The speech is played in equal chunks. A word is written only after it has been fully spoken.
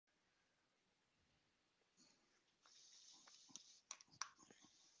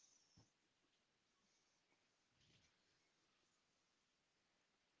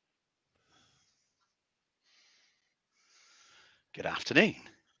Good afternoon,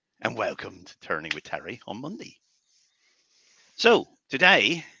 and welcome to Turning with Terry on Monday. So,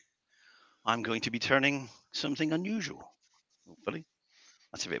 today I'm going to be turning something unusual. Hopefully,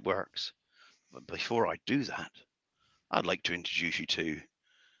 that's if it works. But before I do that, I'd like to introduce you to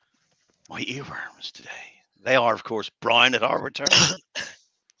my earworms today. They are, of course, Brian at our return,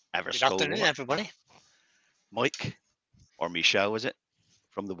 ever Good afternoon, Scoldwart, everybody. Mike, or Michelle, is it,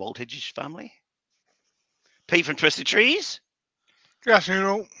 from the Voltage family, Pete from Twisted Trees, Good afternoon,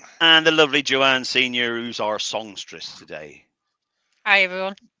 all. and the lovely Joanne Senior, who's our songstress today. Hi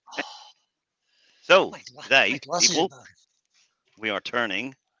everyone. So, My today, glasses are people, back. we are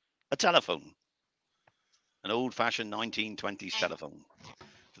turning a telephone, an old-fashioned 1920s telephone.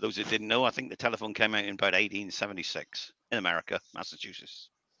 For those that didn't know, I think the telephone came out in about 1876 in America, Massachusetts.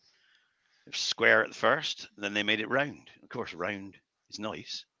 It was square at first, and then they made it round. Of course, round is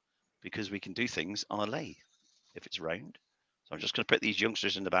nice because we can do things on a lathe if it's round. So I'm just going to put these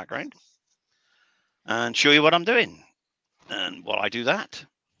youngsters in the background and show you what I'm doing. And while I do that,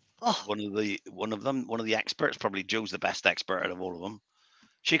 Oh, one of the experts, probably Joe's the best expert out of all of them.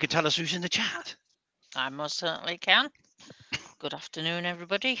 She could tell us who's in the chat. I most certainly can. Good afternoon,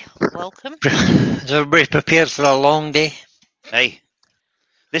 everybody. Welcome. is everybody prepared for a long day? Hey,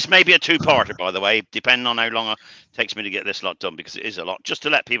 this may be a two-parter, by the way, depending on how long it takes me to get this lot done, because it is a lot. Just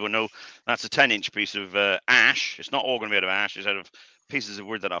to let people know, that's a 10-inch piece of ash. It's not all going to be out of ash. It's out of pieces of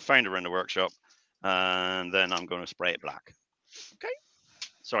wood that I found around the workshop, and then I'm going to spray it black. Okay.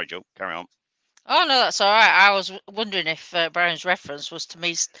 Sorry, Joe. Carry on. Oh no, that's all right. I was wondering if Brian's reference was to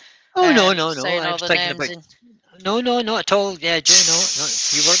me Oh, no. saying I all was the thinking names about. in. No, not at all. Yeah, Joe, no.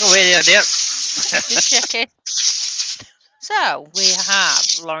 You work away there, dear. Just checking. So we have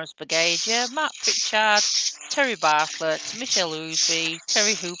Lawrence Bagager, Matt Pritchard, Terry Bartlett, Michelle Ousby,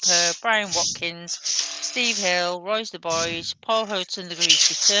 Terry Hooper, Brian Watkins, Steve Hill, Royce the Boys, Paul Houghton, the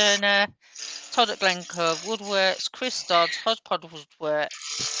Greasy Turner, Todd at Glen Cove Woodworks, Chris Dodds, Hodgepod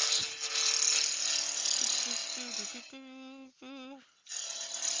Woodworks.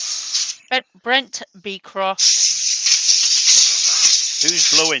 Brent Beecroft.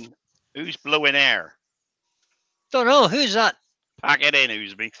 Who's blowing? Who's blowing air? Don't know. Who's that? Pack it in,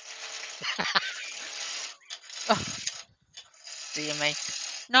 Ousby. Oh, dear me.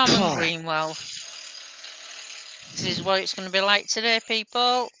 Norman Oh, Greenwell. This is what it's going to be like today,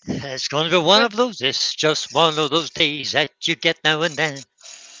 people. it's going to be one of those. It's just one of those days that you get now and then.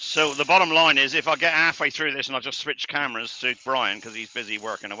 So the bottom line is, if I get halfway through this and I just switch cameras to Brian because he's busy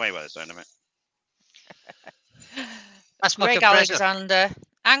working away by the sound of it. That's my Greg compressor. Alexander.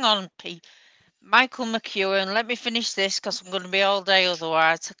 Hang on, Pete. Michael McEwen. Let me finish this because I'm going to be all day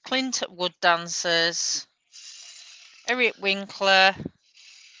otherwise. Clint Wood Dancers. Eric Winkler.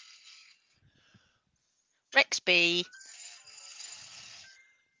 Rex B.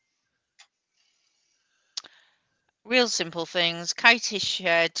 Real Simple Things. Katie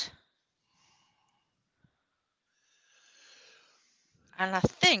Shed. And I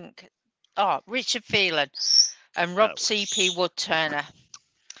think, Richard Phelan and Rob C.P. Woodturner.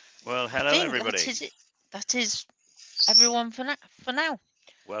 Well, I hello, think everybody. that is it. That is everyone for now.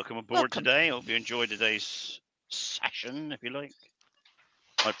 Welcome aboard Welcome. today. Hope you enjoyed today's session, if you like.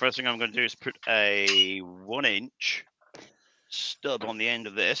 My first thing I'm going to do is put a 1-inch stub on the end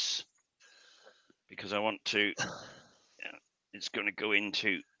of this because I want to. It's going to go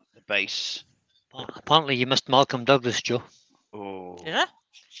into the base. Apparently, you missed Malcolm Douglas, Joe. Oh, Yeah,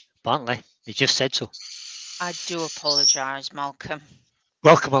 Apparently, he just said so. I do apologise, Malcolm.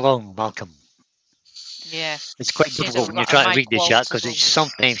 Welcome along, Malcolm. Yeah, It's quite seems that difficult we've when you're got a trying to Mike read the chat Walters because it one.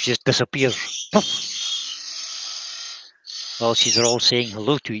 sometimes just disappears. Well, she's all saying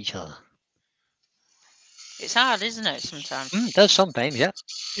hello to each other. It's hard, isn't it? Sometimes. It does sometimes, yeah.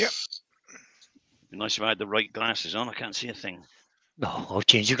 Yep. be nice if I had the right glasses on. I can't see a thing. No, I'll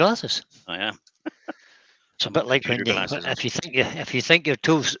change your glasses. I am. It's a Got my bit like when computer glasses on. if you think your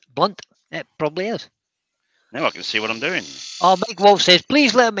tool's blunt, it probably is. Now I can see what I'm doing. Oh, Mike Wolf says,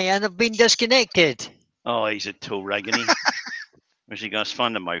 please let me in. I've been disconnected. Oh, he's a toe raggedy. Where's he going to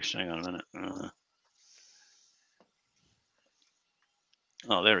find the mouse? Hang on a minute.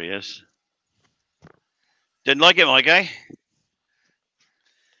 Oh, there he is. Didn't like it, Mike, eh?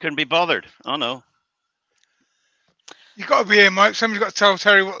 Couldn't be bothered. Oh, no. You've got to be here, Mike. Somebody's got to tell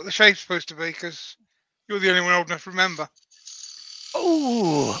Terry what the shape's supposed to be because you're the only one old enough to remember.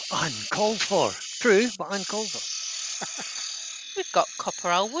 Oh, uncalled for. True, but uncalled for. We've got Copper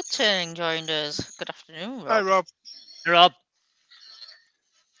Al Woodturning joined us. Good afternoon, Rob. Hi, Rob. Hey, Rob.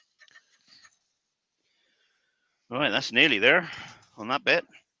 Right, that's nearly there on that bit.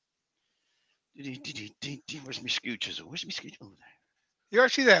 Where's my scooters? Where's my scooter? Oh, there. You're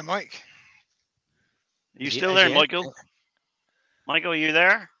actually there, Mike. Are you Is he- still is there, he- Michael? Michael, are you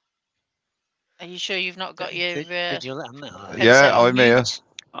there? Are you sure you've not got your Could you let him? headset Yeah, on I'm here. mute?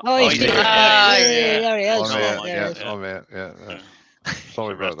 Oh, he's he's here. here. Ah, He's he's here. here. There he is. I'm Come on, here. Mike. There he Yes, is. I'm here. Yeah. Yeah.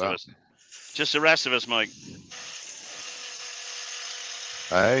 Sorry the rest about of that. us. Just the rest of us, Mike.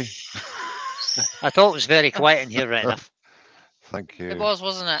 Hey, I thought it was very quiet in here, right enough. thank It you. was,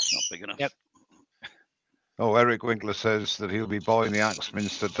 wasn't it? Not big enough. Yep. Oh, Eric Winkler says that he'll be buying the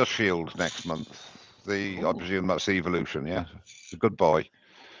Axminster Dust Shield next month. I presume that's Evolution, yeah? It's a good buy.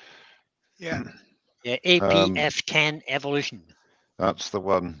 Yeah. Yeah, APF10 Evolution. That's the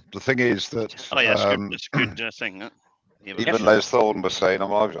one. The thing is that Oh yeah, it's a good thing. Huh? The even evolution. Les Thorne was saying,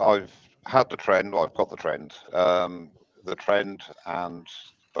 I've had the trend, I've got the trend, and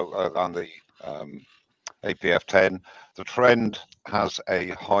the APF10. The trend has a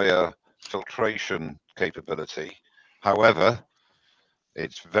higher filtration capability. However,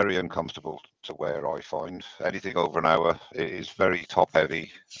 it's very uncomfortable to wear, I find. Anything over an hour, it is very top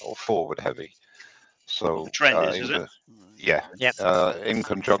heavy or forward heavy. So The trend is it? yeah, Yep. in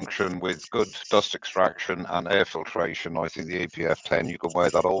conjunction with good dust extraction and air filtration, I think the APF10, you can wear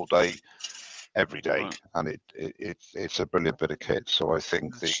that all day, every day, Right. and it's a brilliant bit of kit. So I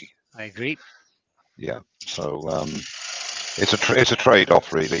think I agree. so it's a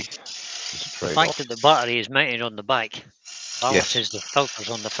trade-off, really. It's a The fact trade-off. that the battery is mounted on the back balances Yes, the filters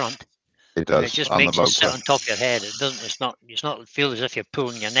on the front. it And does. it just And makes the it sit motor. on top of your head. It doesn't. It's not feel as if you're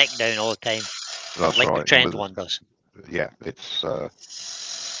pulling your neck down all the time, That's like the right. trend one does. Yeah, it's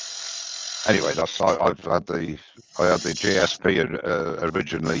anyway. I had the GSP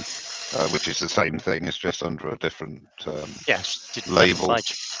originally, which is the same thing. It's just under a different Yes, just a label. different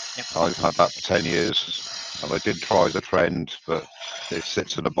badge. Yep. I've had that for 10 years, and I did try the trend, but it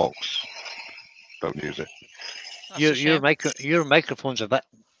sits in a box. Don't use it. That's a shame. Your microphone's a bit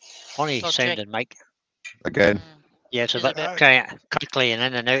funny Dodgy. sounding, Mike. Again, Mm. Yeah, it's a Is it bit a crackly and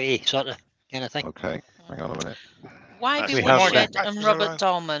in and outy sort of kind of thing. okay. Hang on a minute. Why That's be We have, Woodshed uh, and Robert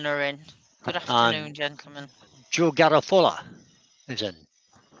Dolman are in? Good afternoon, gentlemen. Joe Garofalo is in.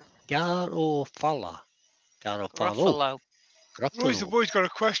 Garofalo. Ruffalo. Roy's the boy's got a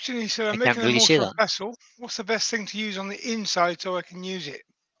question. He said, I I'm can't making a really say mortar that. pestle. What's the best thing to use on the inside so I can use it?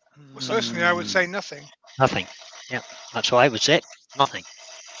 Well, personally, I would say nothing. Nothing. Yep, that's what I would say. Nothing.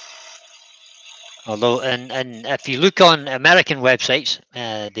 Although, and if you look on American websites,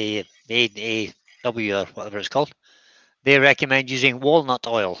 the AAW or whatever it's called, they recommend using walnut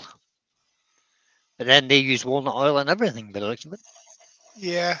oil. But then they use walnut oil in everything, by the looks of it.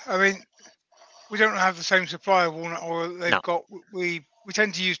 Yeah, I mean, we don't have the same supply of walnut oil that they've No. got. We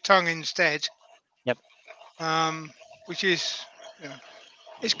tend to use tongue instead. Yep. Which is,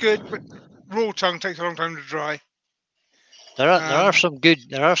 it's good, but raw tongue takes a long time to dry. There are some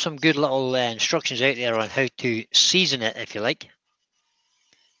good little instructions out there on how to season it, if you like,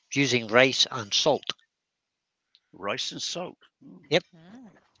 using rice and salt. Rice and salt. Yep. Mm.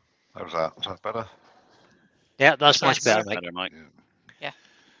 How's that? Is that better? Yeah, that's Yes. much better, Mike. Better, Mike.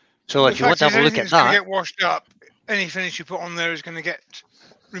 So The if you want fact to have is, a look anything at that's going to that, get washed up, any finish you put on there is going to get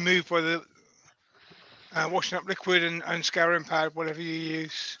removed by the washing up liquid and scouring pad, whatever you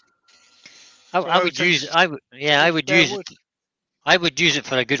use. I would use it. I would use it. I would use it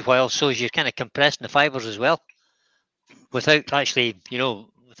for a good while, so as you're kind of compressing the fibers as well, without actually,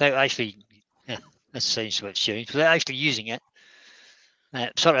 yeah, that sounds a bit strange, without actually using it.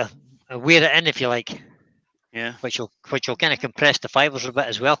 Sort of wear it in, if you like, Yeah. which will kind of compress the fibers a bit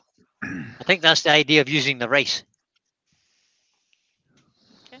as well. I think that's the idea of using the rice.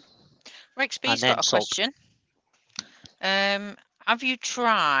 Rex And B's then got a salt. question. Have you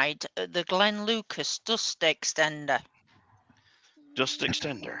tried the Glen Lucas dust extender? Dust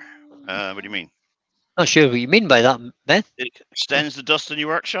extender. What do you mean? Not sure what you mean by that, Ben. It extends the dust in your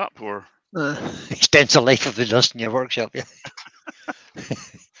workshop, or Extends the life of the dust in your workshop. Yeah.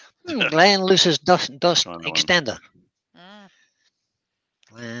 Glen Luce's dust I know one. extender.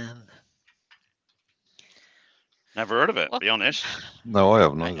 Mm. Never heard of it. Well- Be honest. No, I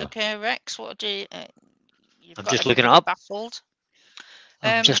haven't Right, either. okay, Rex, what do you? You've I'm got just looking it everybody up. Baffled.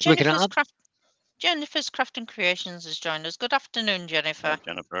 I'm just looking it up. Jennifer's Crafting Creations has joined us. Good afternoon, Jennifer. Right,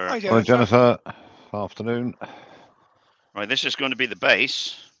 Jennifer. Hi, Hi, Jennifer. Afternoon. Right, this is going to be the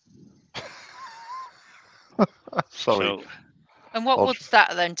base. Sorry. So And what I'll was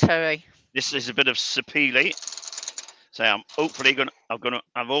that then, Terry? this is a bit of sapele. So I'm hopefully going to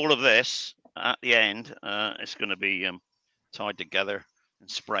have all of this at the end. It's going to be tied together and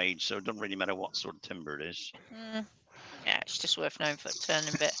sprayed, so it doesn't really matter what sort of timber it is. Yeah, it's just worth knowing for a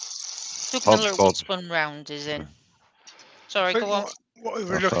turning bit. Doug Miller at Hopscotch. Spun Round is in. Sorry, I think go on. what we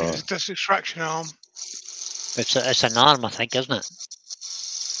were That's looking all at right. is this extraction arm. It's an arm, I think, isn't it?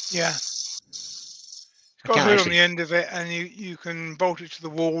 Yeah. It's I got a can't hood on actually. the end of it, and you can bolt it to the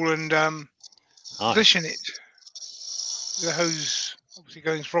wall and Oh, position it with a hose obviously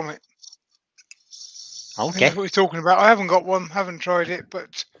going from it. I think okay. that's what we're talking about. I haven't got one, haven't tried it,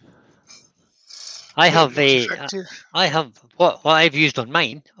 but I it have looks a. effective. I have what I've used on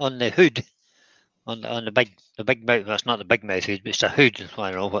mine on the hood, on the big mouth. That's not the big mouth hood, but it's a hood.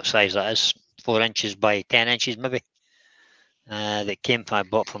 I don't know what size that is. 4 inches by 10 inches maybe. That I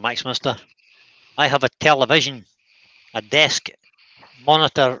bought from Maxminster. I have a television, a desk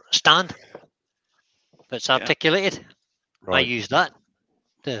monitor stand that's Yeah. articulated. I Right. use that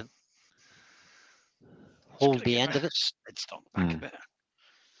to It's hold gotta the get end of it. It's stock back a Hmm. bit.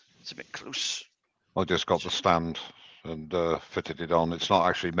 It's a bit close. I just got the stand and fitted it on. It's not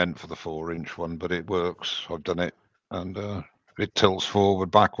actually meant for the 4-inch one, but it works. I've done it, and it tilts forward,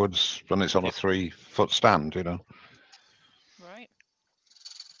 backwards, and it's on a Yep. 3-foot stand. Right.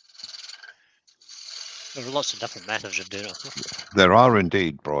 There are lots of different methods of doing it. There are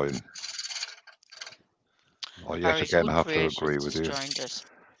indeed, Brian. I yet Barry's again Wood have to agree Creations with has you. joined us.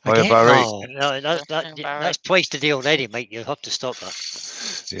 Hiya, Again? Barry. Oh, no, Afternoon, Barry. that's twice today already, Mike. You have to stop that.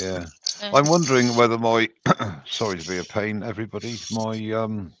 Yeah. Um, I'm wondering whether my sorry to be a pain, everybody. My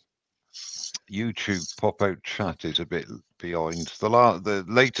YouTube pop-out chat is a bit behind. The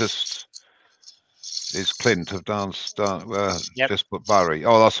latest is Clint have Yep. just put Barry.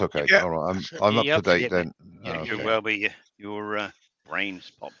 Oh, that's okay. Yeah, All right, that's it. I'm up You're to date mate. then. Yeah, Okay. could well be your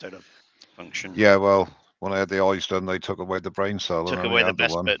brain's popped out of function. Yeah, well, when I had the eyes done, they took away the brain cell Took and away only the had the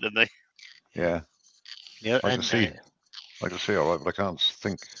best one. bit, didn't they? Yeah, Yeah, I can and see. I can see all right, but I can't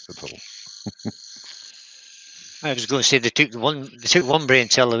think at all. I was going to say they took one brain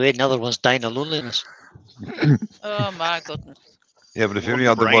cell away, another one's dying of loneliness. oh my goodness. Yeah, but if you One only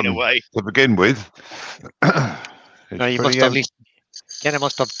had the brain one away. to begin with, it's No, you must pretty at empty. least. Kenna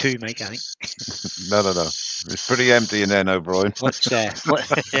must have 2, Mike. I think. No. It's pretty empty in there, O'Brien. What's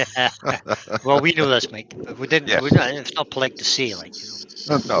what? Well, we know this, Mike, but we didn't. Yes. It's not polite to say, like.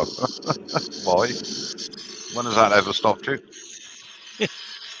 No. Why? When has that ever stopped you?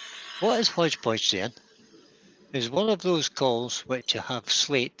 What is hodgepodge saying? Is one of those calls which you have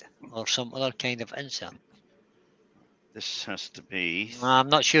slate or some other kind of insert? This has to be. I'm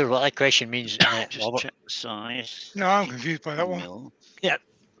not sure what that question means. Just Robert. check the size. No, I'm confused by that one. Mil.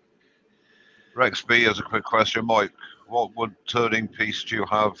 Rex B has a quick question. Mike, what wood turning piece do you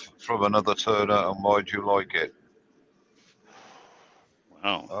have from another turner and why do you like it?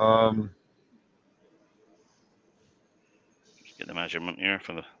 Wow. Just get the measurement here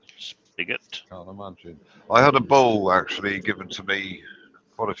for the spigot. Can't imagine. I had a bowl actually given to me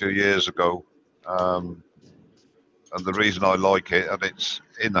quite a few years ago. And the reason I like it, and it's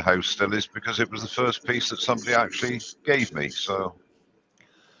in the house still, is because it was the first piece that somebody actually gave me. So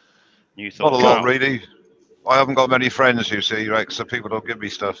You not thought, a lot, wow. really. I haven't got many friends, you see, Rex, so people don't give me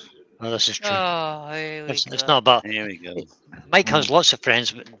stuff. Oh, this is true. Oh, here we It's go. not about. Here we go. Mike has lots of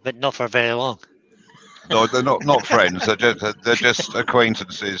friends, but not for very long. No, they're not friends. They're just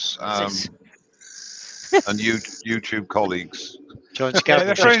acquaintances and YouTube colleagues. John Yeah, Scarborough.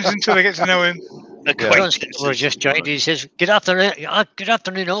 they're friends until they get to know him. John Scarborough just joined. He says, "Good afternoon. Good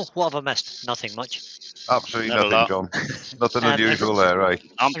afternoon, all. What have I missed? Nothing much. Absolutely Not a nothing, lot. John. Nothing unusual there, eh?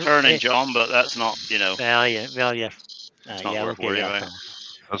 I'm turning, John, but that's not, Well, yeah. it's not Yeah, worth okay, worrying yeah. about.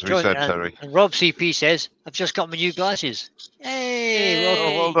 As we John, said, Terry. and Rob CP says, "I've just got my new glasses. Hey, Oh,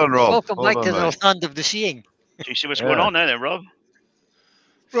 welcome, well done, Rob. welcome Well back done, to the mate. land of the seeing." Do you see what's Yeah. going on there, then, Rob?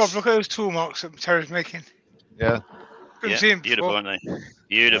 Rob, look at those tool marks that Terry's making. Yeah. Couldn't see him Beautiful, before. aren't they?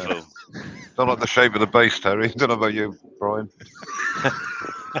 Beautiful. Don't like the shape of the base, Terry. Don't know about you, Brian.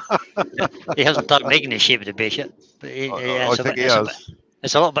 He hasn't started making the shape of the base yet, but I think he has.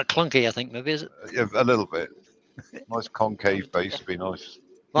 It's a little bit clunky, I think. Maybe is it? Yeah, a little bit. Nice concave base would be nice.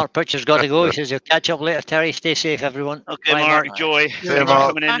 Mark Pritchard's got to go. He says he'll catch up later. Terry, stay safe, everyone. Okay, Bye, Mark, Mark. Joy. See Thanks you, for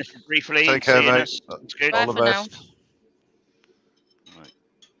Mark. coming in briefly. Take care, seeing mate. us. That's good. Bye All the for now. best.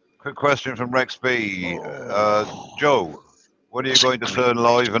 Quick question from Rex B. Joe, when are you going to turn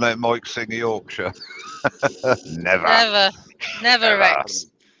live and let Mike sing the Yorkshire? Never. Never, Rex.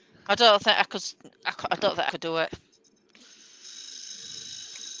 I don't think I could. I don't think I could do it.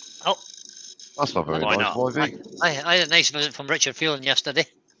 That's not very Why nice, not? Wivey. I had a nice visit from Richard Phelan yesterday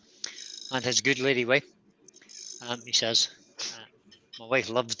and his good lady wife. He says, my wife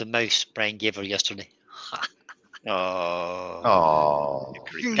loves the mouse Brian gave her yesterday. Oh. Oh.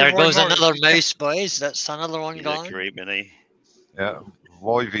 You can There give one goes more. another mouse, boys. That's another one He's a gone. creep, isn't he? Yeah.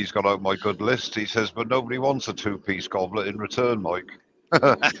 Wivey's got out my good list. He says, but nobody wants a two-piece goblet in return, Mike.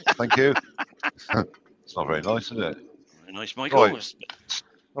 Thank you. It's not very nice, is it? Very nice, Michael. Right.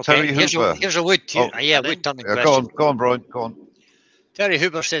 Okay, Terry Hooper. here's a wood. Oh, wood-turning Yeah, question. go on, Brian. Go on. Terry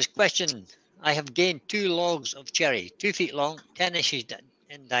Hooper says, question, I have gained 2 logs of cherry, 2 feet long, 10 inches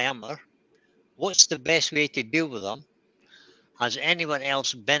in diameter. What's the best way to deal with them? Has anyone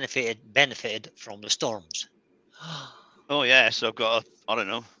else benefited from the storms? Oh yes, I've got I don't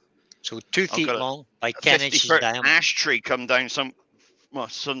know, So 2 feet got long by a 10 inches 50-foot diameter. ash tree come down my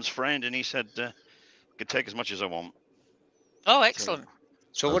son's friend, and he said I could take as much as I want. Oh, excellent.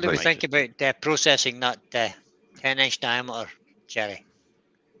 So what do we think about processing that 10-inch diameter cherry?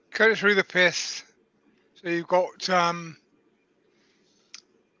 Cut it through the pith. So you've got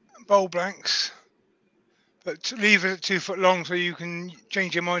bowl blanks, but leave it at 2 foot long so you can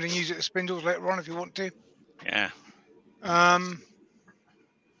change your mind and use it as spindles later on if you want to. Yeah.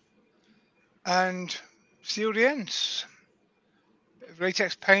 And seal the ends. Bit of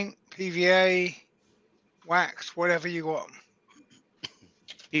latex paint, PVA, wax, whatever you got.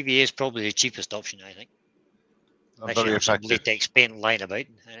 PVA is probably the cheapest option, I think. And very effective. Latex paint lying about. It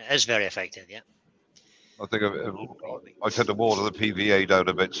is very effective, yeah. I think I tend to water the PVA down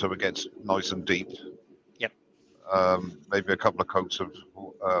a bit so it gets nice and deep. Yep. Maybe a couple of coats of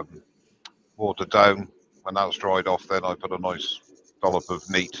water down. When that's dried off, then I put a nice dollop of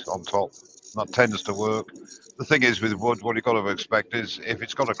neat on top. That tends to work. The thing is with wood, what you've got to expect is if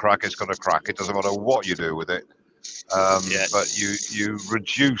it's got a crack, it's got a crack. It doesn't matter what you do with it. But you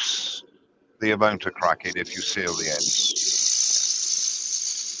reduce the amount of cracking if you seal the ends.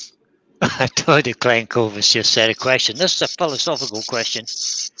 Tony Klenkov has just said a question. This is a philosophical question.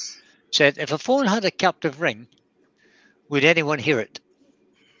 Said, if a phone had a captive ring, would anyone hear it?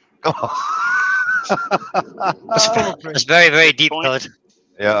 It's very, very deep, Todd.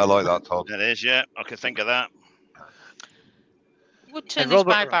 Yeah, I like that, Todd. That is, yeah. I could think of that. Woodturning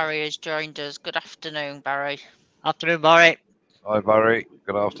by Barry has joined us. Good afternoon, Barry. Afternoon, Barry. Hi, Barry.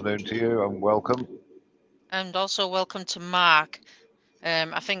 Good afternoon to you and welcome. And also welcome to Mark.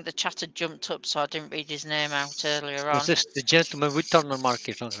 I think the chat had jumped up, so I didn't read his name out earlier on. Was this the gentleman Woodturner Mark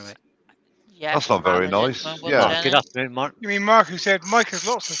you're talking about? Yeah. That's not very nice. Yeah. Good afternoon, Mark. You mean Mark, who said Mike has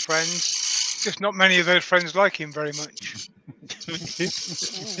lots of friends, just not many of those friends like him very much.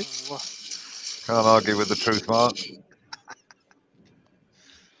 Can't argue with the truth, Mark.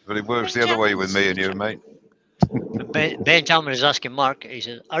 But it works the other way with me and you, mate. Benjamin is asking Mark, he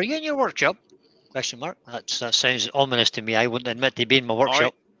says, are you in your workshop? Question mark. That sounds ominous to me. I wouldn't admit to be in my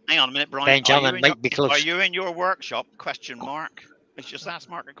workshop. Hang on a minute, Brian. Benjamin might be close. Are you in your workshop? Question mark. Let's just ask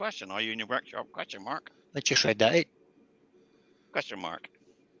Mark a question. Are you in your workshop? Question mark. I just read that out. Question mark.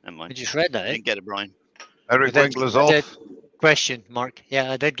 Never mind. I just read that out. Didn't get it, Brian. Eric Winkler's off. Question mark.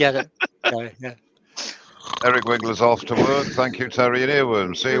 Yeah, I did get it. Sorry, yeah. Eric Winkler's off to work. Thank you, Terry and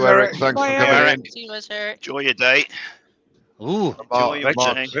Earworm. See you, Eric. Thanks for coming in. See you later. Enjoy your day. Ooh, Enjoy your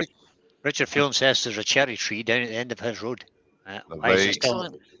day. Richard Film says there's a cherry tree down at the end of his road.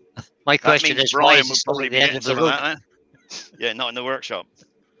 Excellent. My question is, why is it still at the end of the road? That, yeah, not in the workshop.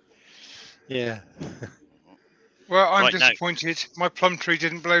 Yeah. Well, I'm disappointed. My plum tree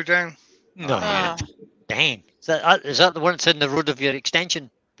didn't blow down. No. Dang. Is that the one that's in the road of your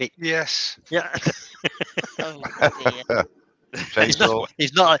extension? Yes. Yeah. He's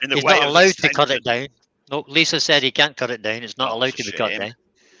not allowed to cut it down. No, Lisa said he can't cut it down. It's not allowed to be cut down.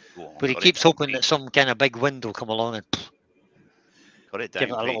 But he keeps hoping that some kind of big wind will come along and cut it down, give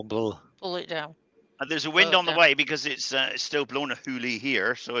it a little blow. Pull it down. And there's a wind on the way because it's still blowing a hoolie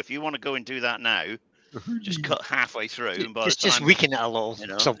here. So if you want to go and do that now, just cut halfway through. And by just weaken it a little.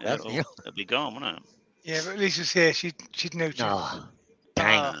 It'll be gone, won't it? Yeah, but Lisa's here. She'd notice. Oh,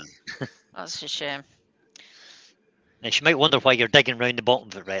 dang. That's a shame. Now, she might wonder why you're digging round the bottom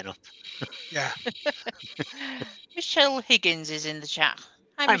of it right enough. Yeah. Michelle Higgins is in the chat.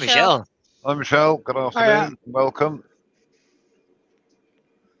 Hi, Michelle. Hi, Michelle. Good afternoon. Welcome.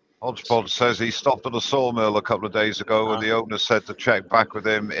 Hodgepodge says he stopped at a sawmill a couple of days ago and the owner said to check back with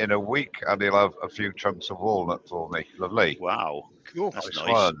him in a week and he'll have a few chunks of walnut for me. Lovely. Wow. Cool. That's nice.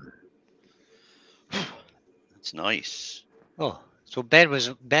 One. That's nice. Oh, so Ben was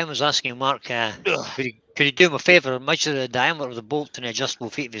asking Mark, could he do him a favour? Measure the diameter of the bolt to an adjustable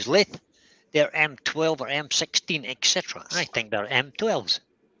feet of his lathe. They're M12 or M16, etc. I think they're M12s.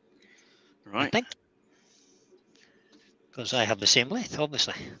 Right. I think. Because I have the same lathe,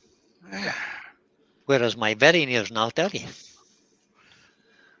 obviously. Whereas my Verniers, and I'll tell you.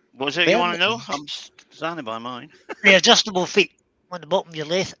 What is it you want to know? I'm standing by mine. The adjustable feet on the bottom of your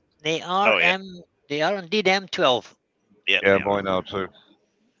lathe, they are they are indeed M12. Yeah, mine are too.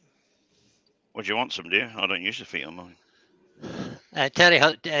 What do you want some, do you? I don't use the feet on mine. Terry,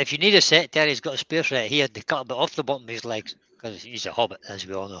 if you need a set, Terry's got a spare set. He had to cut a bit off the bottom of his legs because he's a hobbit, as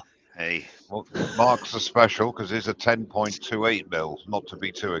we all know. Hey. Well, Mark's a special because it's a 10.28 mil, not to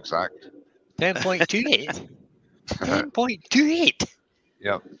be too exact. 10.28? 10.28?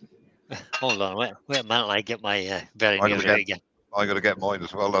 Yep. Hold on, wait a minute, I get my very near out again. I'm going to get mine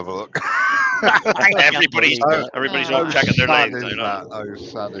as well, have a look. everybody's all checking their legs. How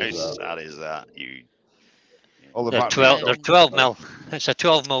sad is that? Sad is that? They're 12 mil. It's a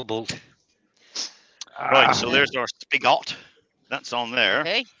 12 mil bolt. Right, so there's our spigot. That's on there.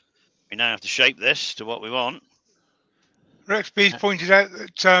 Okay. We now have to shape this to what we want. Rex B's pointed out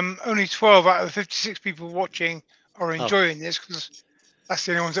that only 12 out of the 56 people watching are enjoying this because that's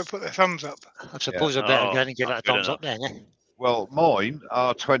the only ones that put their thumbs up. I suppose I better go and give it a thumbs up then. Well, mine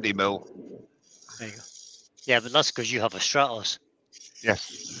are 20 mil. There you go. Yeah, but that's because you have a Stratos.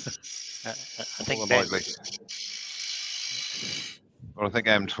 Yes. I think more than likely. Well, I think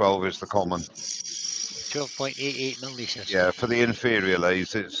M12 is the common. 12.88 milliliters. Yeah, for the inferior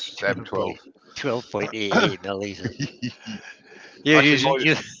lathes, it's M12. 12.88 milliliters.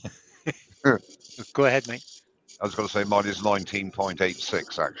 You Go ahead, mate. I was going to say mine is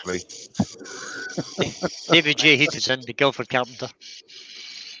 19.86 actually. David J. Heaterson, the Guildford Carpenter.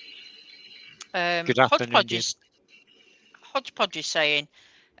 Good afternoon, Hodgepodge is saying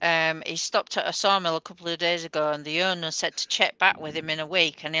he stopped at a sawmill a couple of days ago and the owner said to check back with him in a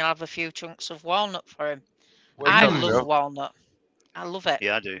week and he'll have a few chunks of walnut for him. Well, I love walnut. I love it.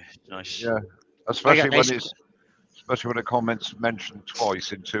 Yeah, I do. Nice. Yeah, especially when it comments mentioned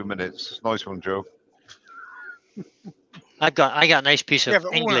twice in 2 minutes. Nice one, Joe. I got a nice piece of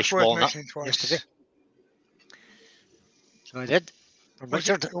English walnut yesterday. So I did. Was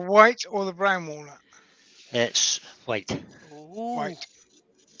it the white or the brown walnut? It's white. Ooh. White.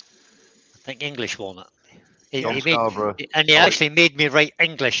 I think English walnut. He actually made me write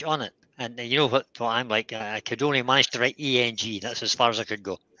English on it. And you know what I'm like? I could only manage to write ENG. That's as far as I could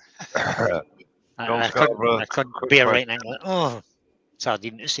go. I couldn't bear writing English. Oh, it's hard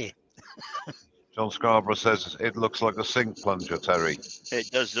even to say. John Scarborough says it looks like a sink plunger, Terry. It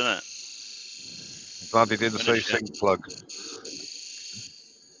does, doesn't it? I'm glad he didn't say sink plug.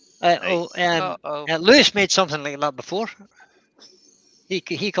 Lewis made something like that before.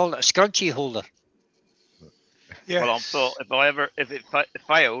 He called it a scrunchie holder. Yeah. Well, I thought if it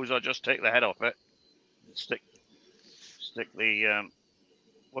fails, I'll just take the head off it. Stick the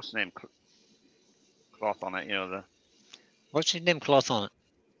what's the name cloth on it. You know the. What's his name cloth on it?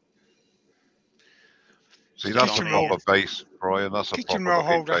 See, that's a proper base, Brian. That's a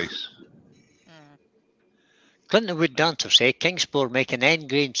proper base. Clinton Wood Dancer say Kingsport make an end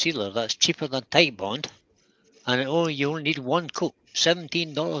grain sealer that's cheaper than Type Bond, and you only need one coat,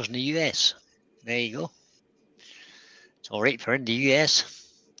 $17 in the US. There you go. It's all right for in the US.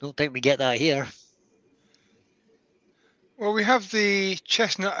 Don't think we get that here. Well, we have the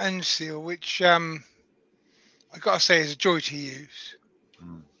chestnut end seal, which I gotta say is a joy to use.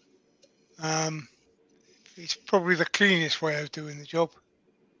 It's probably the cleanest way of doing the job.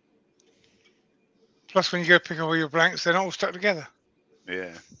 Plus, when you go pick up all your blanks, they're not all stuck together.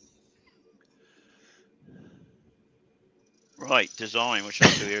 Yeah. Right, design. What should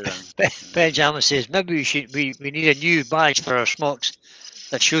I do here then? Benjamin says maybe we need a new badge for our smocks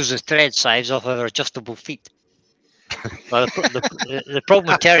that shows the thread size of our adjustable feet. Well, the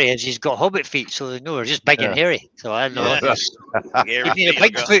problem with Terry is he's got hobbit feet, so they know they're just big and hairy. So I don't know. He needs a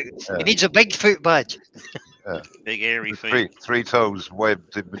big foot. He needs a big foot badge. Big airy feet. Three toes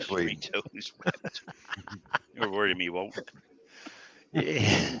webbed in between. 3 toes webbed. You're worried me won't.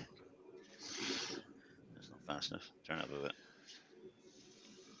 Yeah. That's not fast enough. Turn up a bit.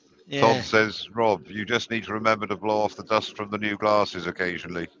 Yeah. Todd says, Rob, you just need to remember to blow off the dust from the new glasses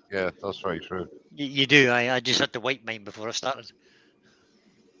occasionally. Yeah, that's very true. You do. I just had to wipe mine before I started.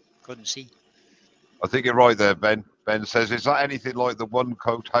 Couldn't see. I think you're right there, Ben. Ben says, is that anything like the one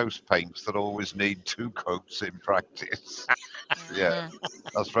coat house paints that always need 2 coats in practice? Yeah,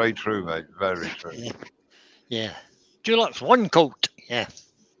 that's very true, mate. Very true. Yeah. Dulux, 1 coat. Yeah.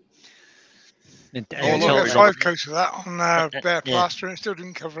 We've got 5 coats of that on bare plaster and it still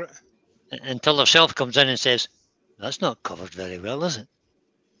didn't cover it. Until the shelf comes in and says, that's not covered very well, is it?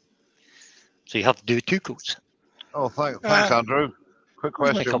 So you have to do 2 coats. Oh, thanks, Andrew. Quick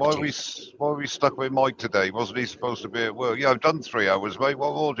question. Why are we stuck with Mike today? Wasn't he supposed to be at work? Yeah, I've done 3 hours, mate.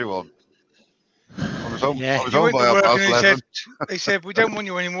 What more do you want? I was home by 11:30. They said, we don't want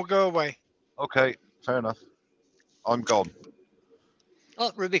you anymore, go away. Okay, fair enough. I'm gone.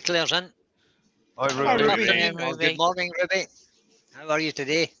 Oh, Ruby Claire's in. Hi, Ruby. Good morning, Ruby. How are you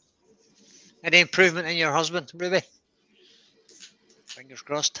today? Any improvement in your husband, Ruby? Fingers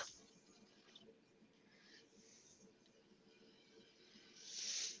crossed.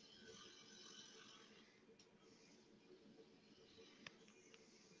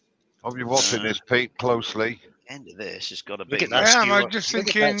 Hope you're watching this, Pete, closely. End of this has got to Look be. at that I am. skewer. I'm just Look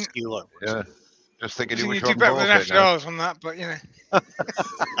at that thinking. skewer. Yeah. Just thinking you You wish do you better hadn't than bought it now. $50 on that, but you know.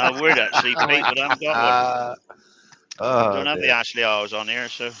 I would actually, Pete, but I haven't got one. Oh, Don't have the dear. Ashley Hours on here,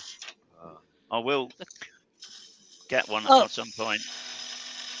 so Oh. I will get one Oh. at some point.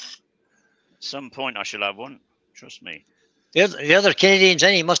 At some point, I shall have one. Trust me. The other Canadian's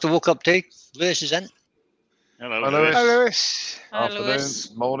in. He must have woke up too. Lewis is in. Hello, Hello, Lewis. Hi, Lewis. Hi, Afternoon,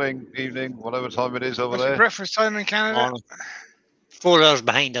 Lewis. morning, evening, whatever time it is over What's it there. breakfast time in Canada? On 4 hours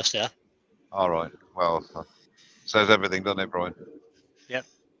behind us there. All right. Well, says everything, doesn't it, Brian? Yep.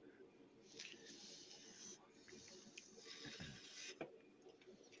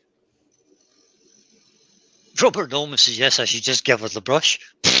 Robert Dolman says, yes, I should just give her the brush.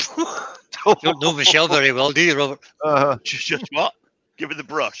 You don't know Michelle very well, do you, Robert? Just what? Give it the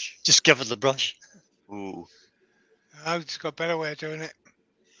brush. Just give her the brush. Ooh. I've just got a better way of doing it.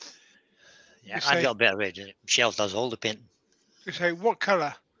 Yeah, You I've say- got a better way of doing it. Michelle does all the painting. You say, what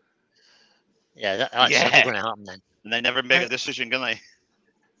colour? Yeah, that's Yeah. never going to happen then. And they never make a decision, can they?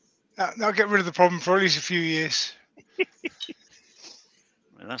 That'll get rid of the problem for at least a few years.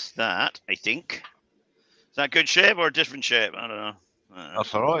 Well, that's that, I think. Is that good shape or a different shape? I don't know.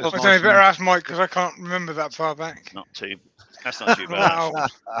 That's all right. I It's don't nice know, better ask Mike because I can't remember that far back. Not too. That's not too bad. Wow.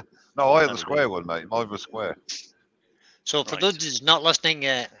 actually. No, I had That'll the do. square one, mate. Mine was square. So for Right. those who's not listening,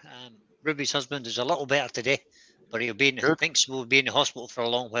 Ruby's husband is a little better today, but he'll be in, Good. thinks we'll be in the hospital for a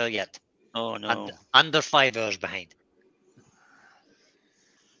long while yet. Oh no. And under 5 hours behind.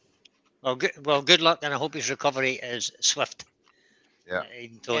 Well, good luck, and I hope his recovery is swift. Yeah.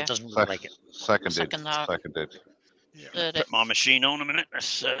 Even though Yeah. it doesn't look like it. Seconded. Second that. Seconded. Third Put my machine on a minute.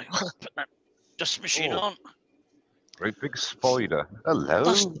 Let's put that dust machine Oh. on. Great big spider. Hello.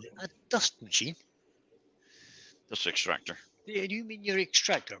 A dust machine? Dust extractor. Do you mean your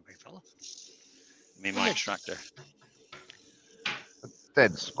extractor, my fella? Me, my extractor.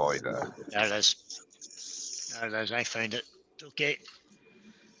 Dead spider. There it is. There it is. I found it. Okay.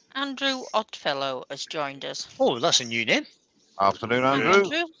 Andrew Oddfellow has joined us. Oh, that's a new name. Afternoon, Hi, Andrew.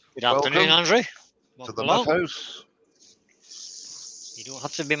 Good afternoon, Welcome Andrew. To the Welcome along. nut house. You don't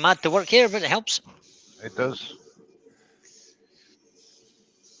have to be mad to work here, but it helps. It does.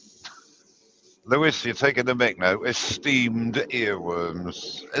 Lewis, you're taking the mic now. Esteemed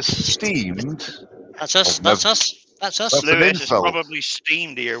earworms. Esteemed? That's us. Oh, That's no. us. That's us. That's an Lewis is insult. probably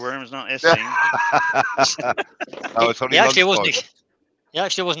steamed earworms, not hissing. No, it's only He actually lunchtime. wasn't. He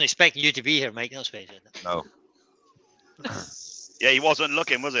actually wasn't expecting you to be here, Mike. That's why he said that. No. Yeah, he wasn't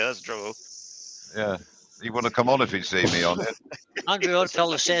looking, was he? That's true. Yeah. He wouldn't come on if he'd seen me on it. Andrew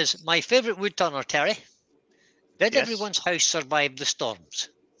Oddfellow says, my favourite woodturner, Terry. Did Yes. everyone's house survive the storms?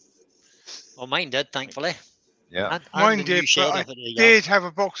 Well, mine did, thankfully. Yeah. And Mine the did, new shed but I up at the yard. did have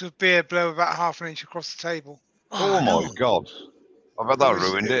a box of beer blow about half an inch across the table. Oh my no. God. I bet that It was-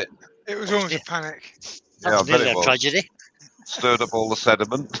 ruined it. It was almost a panic. Yeah, I That's bet nearly it a was. tragedy. Stirred up all the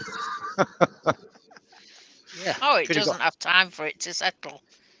sediment. Yeah. Oh, it Could've doesn't have time for it to settle.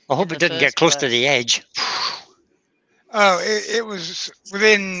 I hope in it the didn't get first close to place. the edge. Oh, it was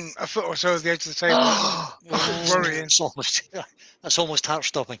within a foot or so of the edge of the table. It was worrying. That's almost heart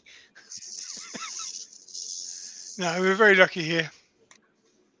stopping. No, we were very lucky here.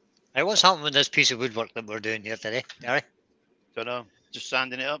 Hey, what's happening with this piece of woodwork that we're doing here today, Gary? Don't know. Just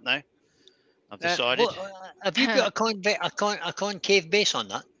sanding it up now. I've Uh, decided. have you got a concave base on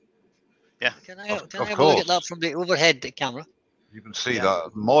that? Yeah. Can I Of have a look at that course. from the overhead camera? You can see Yeah.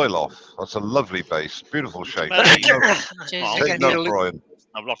 that mile off. That's a lovely base. Beautiful shape. Well, Take note, I Well, think I take need to note, look. Brian.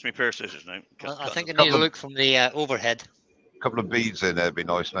 I've lost my pair of scissors now. I think I need couple to of- look from the overhead. A couple of beads in there would be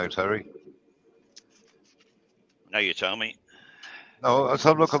nice now, Terry. Now you tell me. No, let's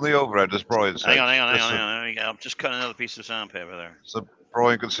have a look on the overhead, as Brian said. Hang on, hang on, hang Just on, so- hang on. There we go. I'm just cutting another piece of sandpaper there. So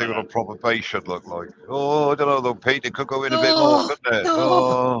Brian can see what a proper base should look like. Oh, I don't know though, Pete. It could go in a bit more, couldn't it? no.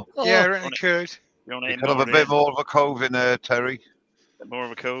 Oh, Yeah, Oh, it really could. You want you to could have a bit more of a cove in there, Terry. more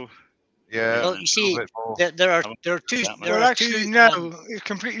of a cove? Yeah. Well, a you see, bit more. there are two. Well, There Well, are actually, two, no, it's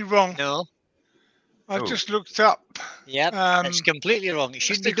completely wrong. no. I've Oh. just looked up Yep. Um, it's completely wrong. It a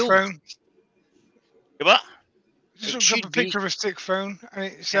should be stick domed. phone. What? Just It looked should up a be- picture of a stick phone, and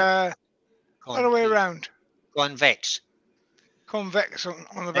it's Yeah. other way around. Convex. Convex on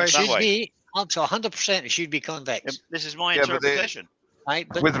the It base. That should way. be up to 100%. It should be convex. This is my Yeah, but they- interpretation. Right,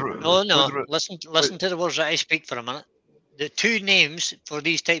 but With, no. with- Listen to the words that I speak for a minute. the two names for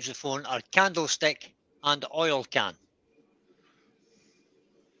these types of phone are candlestick and oil can.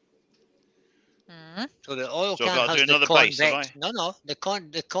 Mm. So the oil So I've can got to has do the another base, have convex. No,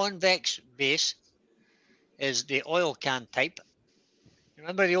 the convex base is the oil can type.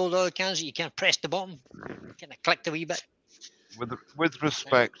 Remember the old oil cans that you can't press the bottom, kind of clicked a wee bit. With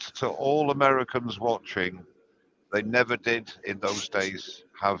respect to all Americans watching, they never did in those days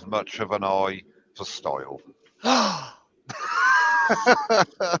have much of an eye for style.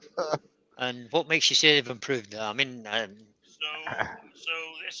 And what makes you say they've improved? I mean, So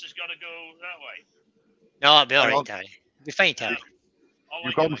this has got to go that way. no, it'll be all Hang right, on. Terry. It'll be fine, Terry.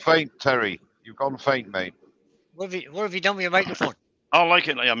 You've gone faint, Terry. You've gone faint, mate. What have you done with your microphone? I like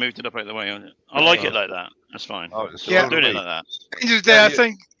it like I moved it up out of the way. I Right. like it like that. That's fine. Oh, it's So Yeah. I'm doing it like that. End of the day, Yeah, I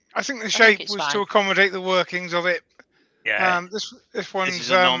think the think shape it's was fine. to accommodate the workings of it. Yeah. This one's This is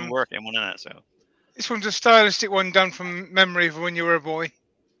a non-working one, isn't it? So this one's a stylistic one done from memory for when you were a boy.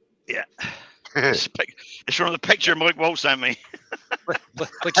 yeah. It's from the picture Mike Walt sent me.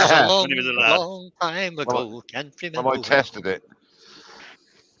 Which is a long, When he was a lad. long time ago. Can't remember. Well, I tested it.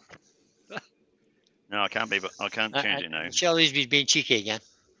 No, I can't be, but I can't change it now. Shelley's been being cheeky again.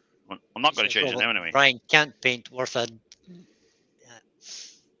 I'm not going to change it now anyway. Brian can't paint worth a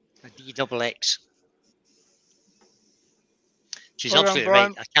D double X. She's Well done, absolutely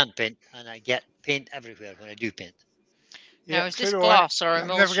Brian. right. I can't paint, and I get paint everywhere when I do paint. Now, is so this do I. gloss or I'll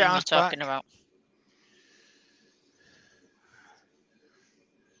never emulsion get you're asked talking back. about?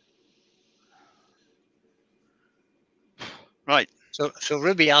 Right. So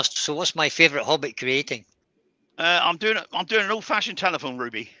Ruby asked, so what's my favourite Hobbit creating? I'm doing an old-fashioned telephone,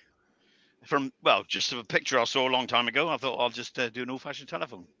 Ruby. Just a picture I saw a long time ago. I thought I'll just do an old-fashioned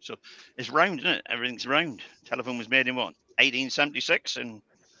telephone. So it's round, isn't it? Everything's round. Telephone was made in what, 1876 in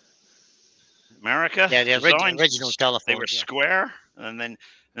America. Yeah, the Designed. original telephone. They were square, and then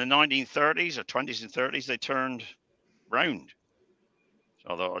in the 1930s or 20s and 30s they turned round.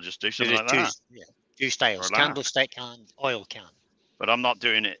 So I thought I'll just do something like that. Two styles, Or laugh. candlestick and oil can. But I'm not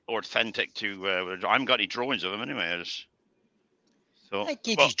doing it authentic to. I haven't got any drawings of them anyway. So I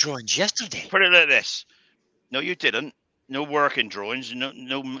gave you drawings yesterday. put it like this. No, you didn't. No working drawings.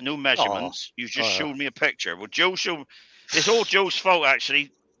 No measurements. You just showed me a picture. Well, Joe showed. It's all Joe's fault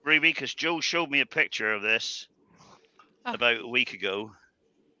actually, Ruby, because Joe showed me a picture of this about a week ago.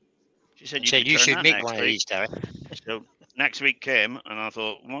 She said You should make one of these, Terry. So next week came, and I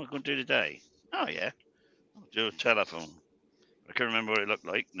thought, what am I going to do today? Oh yeah, I'll do a telephone. I can't remember what it looked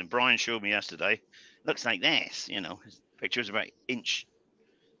like. And then Brian showed me yesterday. Looks like this, you know. His picture was about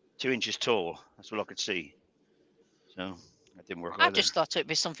 2 inches tall. That's what I could see. So that didn't work. I just thought it'd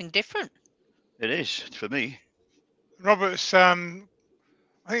be something different. It is for me. Robert's, I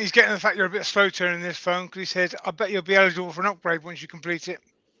think he's getting the fact you're a bit slow turning this phone because he said, I bet you'll be eligible for an upgrade once you complete it.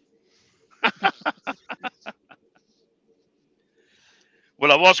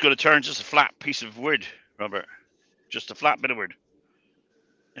 Well, I was going to turn just a flat piece of wood, Robert. Just a flat bit of wood.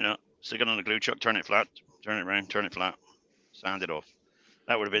 You know, stick it on the glue chuck, turn it flat, turn it round, turn it flat, sand it off.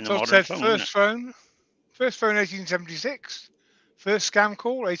 That would have been the modern phone. First phone 1876. First scam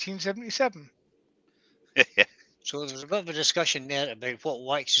call 1877. So there's a bit of a discussion there about what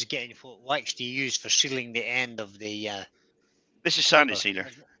wax do you use for sealing the end of the. This is sandy sealer.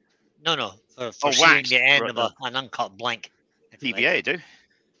 No, for sealing wax. the end of an uncut blank. PVA do.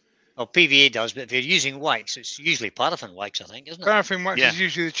 Well, PVA does, but if you're using wax, it's usually paraffin wax, I think, isn't it? Paraffin wax is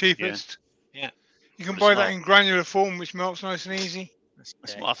usually the cheapest. Yeah. You can buy that in granular form, which melts nice and easy.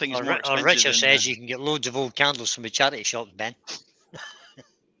 I think it's more expensive. Or Richard says you can get loads of old candles from the charity shops, Ben.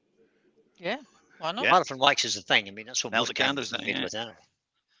 Yeah, why not? Paraffin wax is the thing. I mean, that's what Melt most the candles are made with, anyway.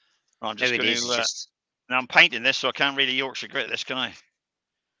 I'm just going to. Now I'm painting this, so I can't really Yorkshire grit this, can I?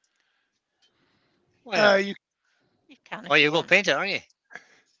 Well, you can. Oh, you will paint it, aren't you?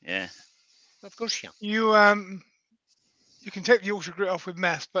 Yeah. Of course you can. You can take the Yorkshire grit off with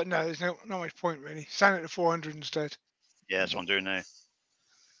meth, but no, there's not much point really. Sand it to 400 instead. Yeah, that's what I'm doing now.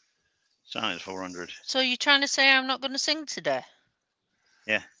 Sand it to 400. So you're trying to say I'm not going to sing today?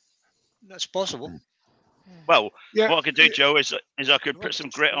 Yeah. That's possible. Well, what I could do, Joe, is I could put some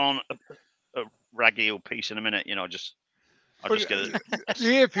grit on a raggy old piece in a minute. You know, I'll just get it. The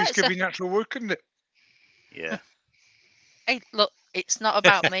earpiece could be natural wood, couldn't it? Yeah. Hey, look, it's not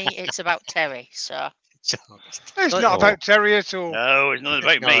about me. It's about Terry. So it's not about Terry at all. No, it's not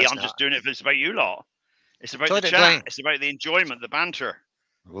about me. I'm just doing it. It's about you lot. It's about the chat. It's about the enjoyment, the banter.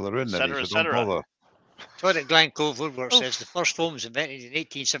 Well, they're in there, so don't bother. Todd at Glen Cove Woodwork says the first phone was invented in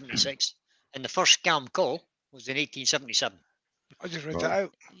 1876 and the first scam call was in 1877. I just read Right. that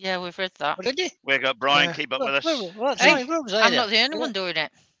out. Yeah, we've read that. Oh, did you? Wake up, Brian. Yeah. Keep up Where, with us. sorry, where was I I'm there? not the only Did I- one doing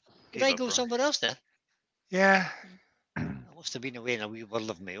it. Did Keep I up, go Brian. somewhere else there? Yeah. I must have been away in a wee world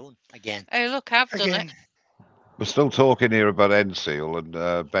of my own again. Hey, look, I've done Again. it. We're still talking here about end seal, and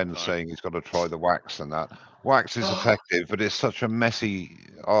Ben's Right. saying he's got to try the wax and that. Wax is effective, but it's such a messy.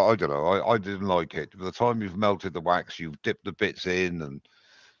 I don't know. I didn't like it. By the time you've melted the wax, you've dipped the bits in, and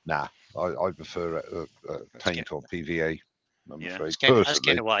nah. I prefer paint or PVA. I'm Yeah. afraid. That's Personally,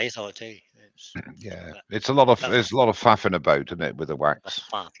 kind of what I thought too. It's yeah, bit- it's a lot of bit there's a lot of faffing about, isn't it, with the bit wax?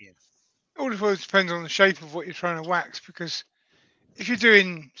 faff, yeah. All of it depends on the shape of what you're trying to wax, because if you're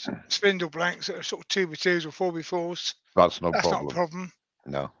doing spindle blanks that are sort of 2x2s or 4x4s, That's no that's not a problem. problem.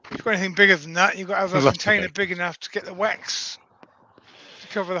 No. If you've got anything bigger than that, you've got to have a That's container okay. big enough to get the wax to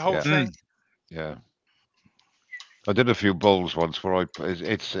cover the whole Yeah. thing. Yeah. I did a few bowls once where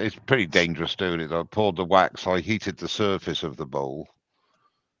it's pretty dangerous doing it. I poured the wax, I heated the surface of the bowl,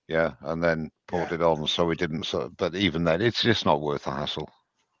 yeah, and then poured Yeah. it on so it didn't. But even then, it's just not worth the hassle.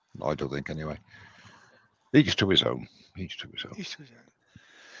 I don't think anyway. Each to his own. Each to his own. Each to his own.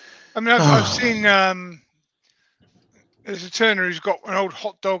 I mean, I've seen there's a turner who's got an old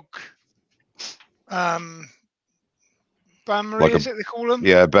hot dog bain marie, Like is it they call them?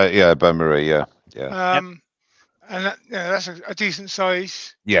 Yeah, bain marie, yeah. And that, that's a decent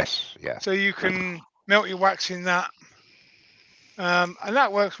size, Yes, yeah. so you can melt your wax in that, and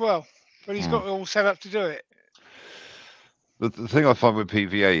that works well. But he's got it all set up to do it. The thing I find with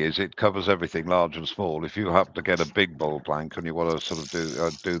PVA is it covers everything, large and small. If you happen to get a big bowl blank and you want to sort of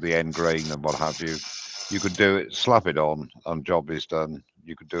do the end grain and what have you, you could do it, slap it on, and job is done.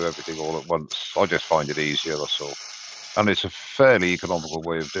 You could do everything all at once. I just find it easier, that's all. And it's a fairly economical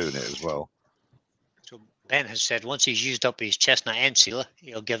way of doing it as well. So Ben has said once he's used up his chestnut end sealer,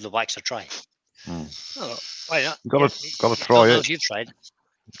 he'll give the wax a try. Hmm. Oh, why not? Gotta God try knows it. you've tried.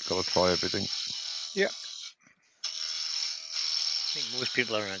 Gotta try everything. I think most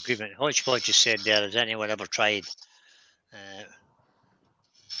people are in agreement. Hodgepodge just said there, has anyone ever tried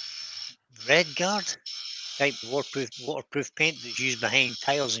Red Guard type waterproof paint that's used behind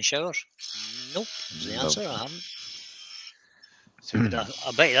tiles and showers? Nope, is the No. answer. I haven't. So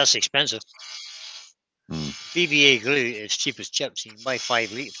I bet you that's expensive. PVA glue is cheap as chips. You can buy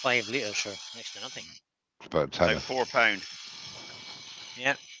 5 litres for next to nothing. About 10. About £4.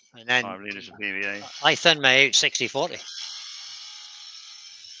 Yeah, and then 5 litres of PVA. I thin my out 60-40.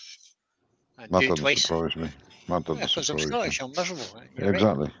 And That do it doesn't twice. surprise me. That doesn't Because I'm surprise Scottish, me. I'm miserable. You're right.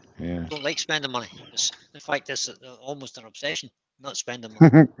 Exactly. Yeah. Don't like spending money. In fact, it's almost an obsession, not spending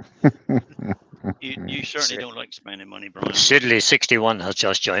money. You certainly don't like spending money, Brian. Sidley61 has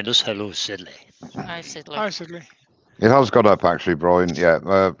just joined us. Hello, Sidley. Hi, Sidley. Hi, Sidley. It has gone up actually, Brian. Yeah,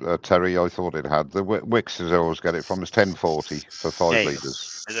 Terry, I thought it had. The Wix is always get it from. It's 10.40 for 5 Hey.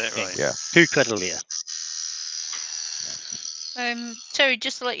 litres. Is that right? Yeah. £2 a litre. Terry,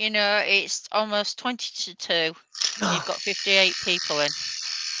 just to let you know, it's almost 20 to 2. And you've got 58 people in.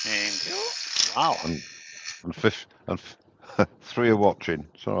 Wow. And 3 are watching.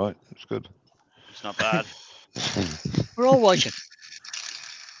 It's all right. It's good. It's not bad. We're all watching.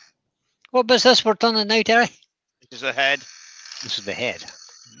 What business we're turning now, Terry? This is the head, This is the head.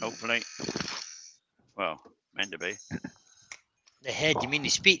 hopefully. Well, meant to be. The head, you mean the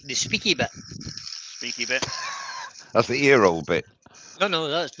speaky bit? Speaky bit. That's the ear hole bit. No,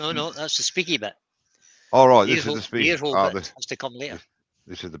 that's the speaky bit. All right, The this is the ear speak. hole bit has to come later.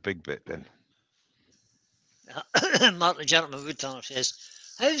 This is the big bit then. Mark the Gentleman Woodturner says,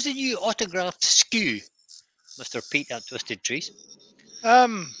 how's the new autographed skew, Mr. Pete at Twisted Trees?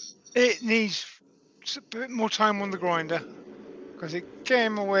 It needs a bit more time on the grinder, because it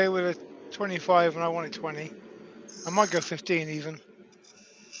came away with a 25 and I wanted 20. I might go 15 even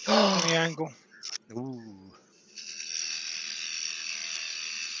on the angle. Ooh.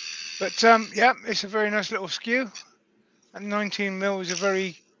 But yeah, it's a very nice little skew. And 19mm is a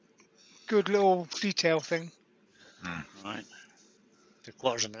very good little detail thing. Right.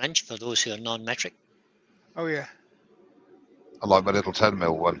 3/4 of an inch for those who are non-metric. Oh yeah. I like my little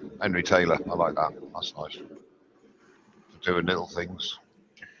 10mm one. Henry Taylor. I like that. That's nice. For doing little things.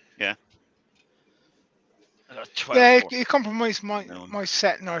 Yeah. 12, Yeah, 4. it complements my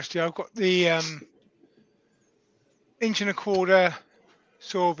set nicely. I've got the 1.25"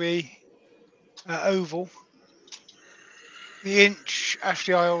 Sorby oval, the inch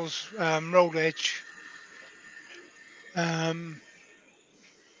Ashley Isles roll edge, and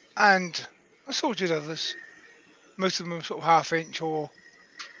assorted others. Most of them are sort of 1/2 inch, or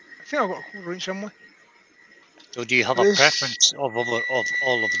I think I've got a 1/4 inch somewhere. So do you have a preference of all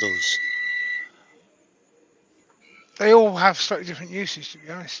of those? they all have slightly different uses, to be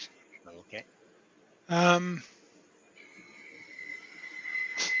honest. Okay.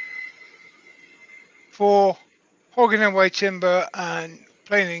 For hogging away timber and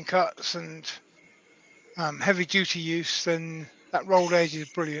planing cuts and heavy duty use, then that rolled edge is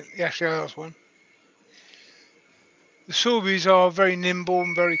brilliant. The Ashley Isles one. The Sorbies are very nimble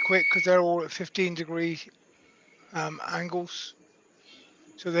and very quick because they're all at 15-degree angles,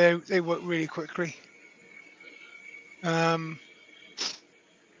 so they work really quickly. And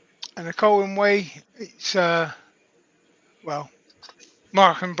the Colwyn Way, it's well,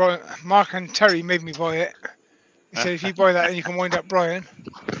 Mark and Terry made me buy it. He said if you buy that, then you can wind up Brian.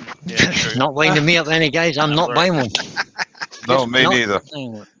 Yeah, true. Not winding me up any, guys. I'm not buying one. No, me neither.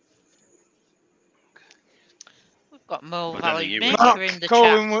 We've got Mo Well, Valley you Maker Mark in the chat.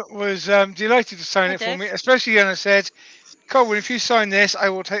 Colwyn was delighted to sign Hi, it for Dave. me, especially when I said, Colwyn, if you sign this, I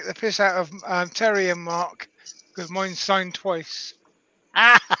will take the piss out of Terry and Mark because mine's signed twice.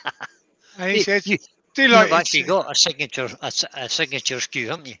 And he said, you have delighted. actually got a signature SKU,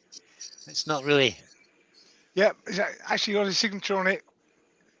 haven't you? It's not really. Yep, it's actually got a signature on it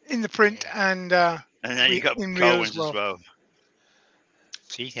in the print and And then you got in real Colwyn's as well.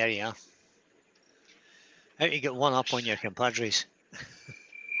 See, there you are. How do you get one up on your compadres?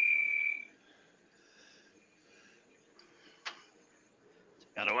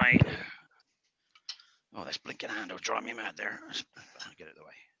 Out of the way. Oh, this blinking hand will drive me mad there. Get it the way.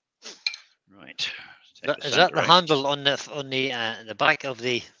 Right. Is that the handle on the back of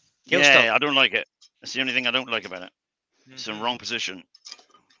the tailstock? Yeah, I don't like it. That's the only thing I don't like about it. It's in the wrong position.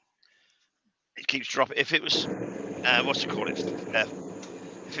 It keeps dropping. If it was, what's it called?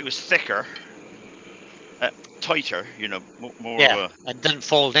 If it was thicker, tighter, you know, more. Yeah, it didn't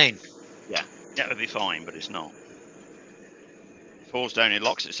fall down. Yeah, that would be fine, but it's not. It falls down, it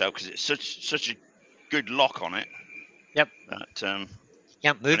locks itself because it's such a good lock on it. Yep. That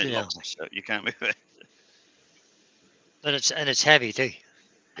Can't move when it. it locks itself, you can't move it. But it's heavy too.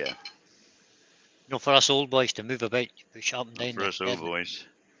 Yeah. You know, for us old boys to move about, push up and down. For us old boys.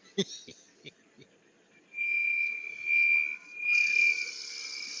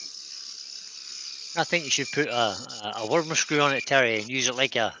 I think you should put a worm screw on it, Terry, and use it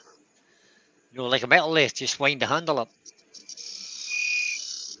like a, like a metal lathe. Just wind the handle up.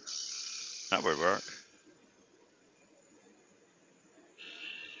 That would work.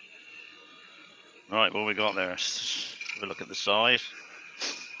 Right, what we got there? Let's have a look at the size.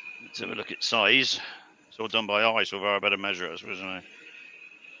 Let's have a look at size. It's all done by eye, so I better measure it, wasn't I?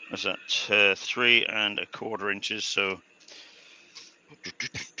 What's that? 3 1/4 inches. So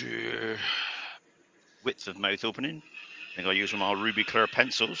width of mouth opening. I think I'll use my ruby clear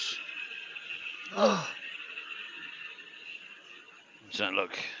pencils. Does that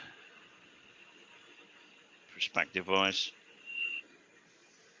look perspective wise?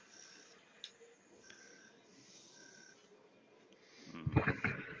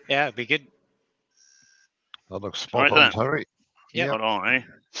 Yeah, it'd be good. That looks spot on, Terry. Yeah. Spot on, eh?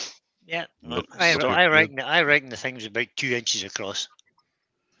 Yeah. I reckon the thing's about 2 inches across.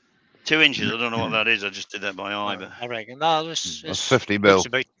 2 inches. I don't know what that is. I just did that by eye, but I reckon. No, this That's 50 mil.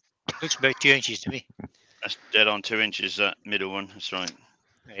 Looks about 2 inches to me. that's dead on 2 inches. That middle one. That's right.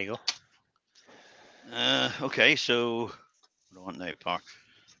 There you go. Okay, so what do I want now?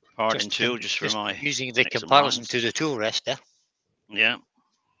 Part and tool, just for my using the comparison to the tool rest there. Yeah.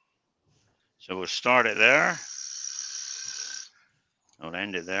 So we'll start it there. I'll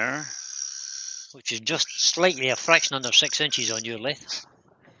end it there. Which is just slightly a fraction under 6 inches on your lathe.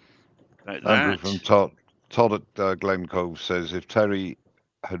 Like Andrew that. from Todd at Glen Cove says if Terry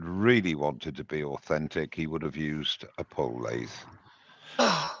had really wanted to be authentic, he would have used a pole lathe.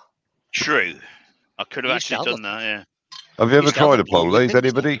 True. I could have actually done that, yeah. Have you ever tried a pole lathe?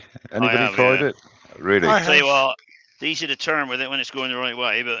 Anybody tried it? Really? I tell you what, it's easy to turn with it when it's going the right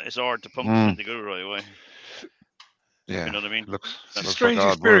way, but it's hard to pump it to go the right way. Yeah. You know what I mean? It's a strange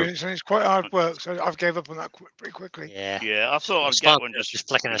experience, and it's quite hard work, so I've gave up on that pretty quickly. Yeah, I thought I'd get one just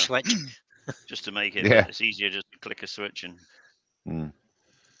flicking a switch. Just to make it, but it's easier just to click a switch and...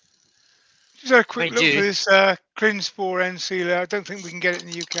 Just a quick look for this Crinspore end sealer. I don't think we can get it in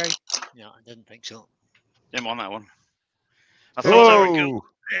the UK. No, I didn't think so. Didn't want that one. I thought that would go.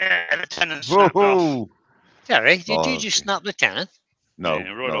 Yeah, the tenon snapped off. Terry, did you just snap the tenon? No.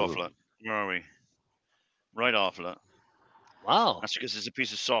 Yeah, right off it. Where are we? Right off it. Wow. That's because it's a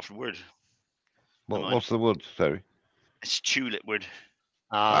piece of soft wood. What's the wood, Terry? It's tulip wood.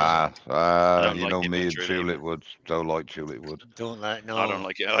 You know me and tulip wood. Don't like tulip wood. Don't like no. I don't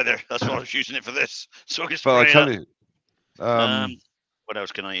like it either. That's why I was using it for this. So I can But I tell you, what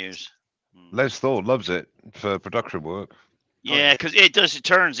else can I use? Les Thorne loves it for production work. Yeah, because it does. It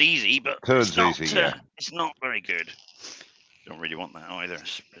turns easy, but Turns it's not, easy, yeah. It's not very good. Don't really want that either.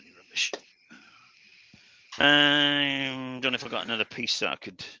 It's pretty rubbish. Don't know if I got another piece that I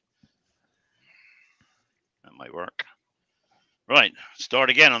could. That might work. Right, start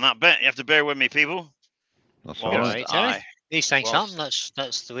again on that bit. You have to bear with me, people. That's You're all all right. right, Terry. These things whilst- happen.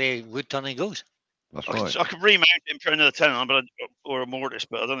 That's the way wood turning goes. That's I right. could remount him for another 10 on, or a mortise,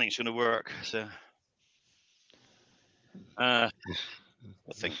 but I don't think it's going to work. So, I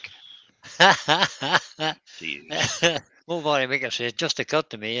think. Well, Barry Maker says, just occurred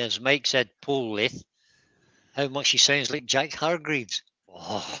to me as Mike said pole lathe, how much he sounds like Jack Hargreaves.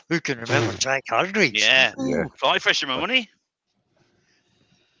 Oh, who can remember Jack Hargreaves? Yeah. Yeah. Fly fishing my money.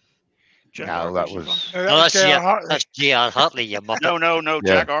 Jack No, that Hargreaves was. No, No, that's that's J.R. Hartley. that's J.R. Hartley, you muppet. No.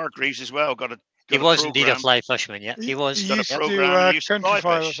 Yeah. Jack Hargreaves as well. Got He a was indeed a program. fly fisherman, yeah. He was. He got a used to program do and used to Country fly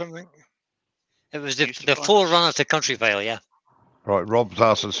File or fish. something. It was Used to the fly. forerunner to Country File, yeah. Right, Rob's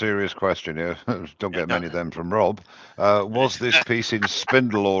asked a serious question here. Don't get many of them from Rob. Was this piece in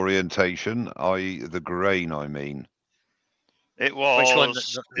spindle orientation, i.e. the grain, I mean? It was. Which one?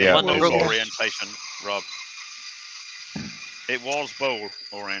 The Yeah, one that bowl broke? yeah. orientation, Rob. It was bowl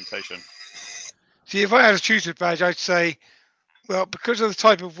orientation. See, if I had a tutor badge, I'd say, well, because of the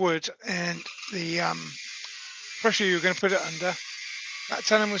type of wood and the pressure you're going to put it under, that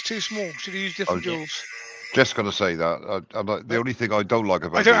tenon was too small. Should have used different Oh, jewels. Just going to say that. The only thing I don't like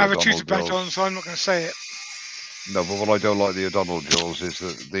about I don't the have a O'Donnell tutor badge on, jaws, so I'm not going to say it. no, but what I don't like the O'Donnell jaws is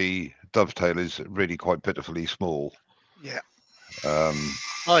that the dovetail is really quite pitifully small. Yeah.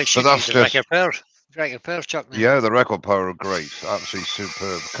 Oh, he should that's use the just- record pairs. Record pairs, Chuck. Now. Yeah, the record power are great, absolutely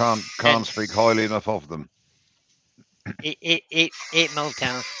superb. Can't speak highly enough of them. 8 mil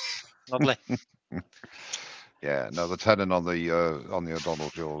tenon. Lovely. Yeah, no, the tenon on the O'Donnell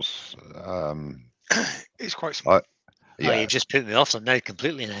jaws. It's quite small. Oh, Yeah, you just put me off them now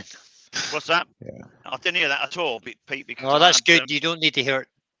completely then. What's that? Yeah. I didn't hear that at all, Pete. Because Oh, I that's had, good. You don't need to hear it.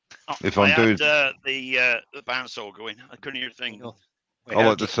 If I I'm had doing- the bandsaw going. I couldn't hear a thing. No.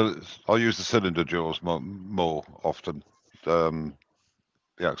 I use the cylinder jaws more often. The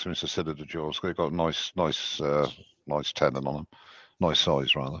Axminster cylinder jaws, they've got nice tenon on them, nice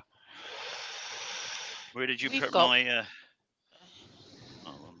size rather. Where did you We've put got- my?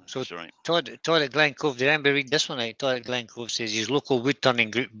 So- Sorry. Todd at Glen Cove, did anybody read this one out? Todd at Glen Cove says his local wood turning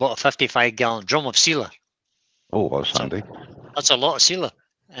group bought a 55-gallon drum of sealer. Oh, that's So- handy. That's a lot of sealer.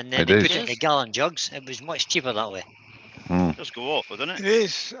 And then It they is. put it in gallon jugs. It was much cheaper that way. Just go off, doesn't It it?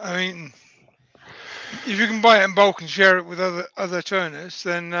 is. I mean, if you can buy it in bulk and share it with other turners,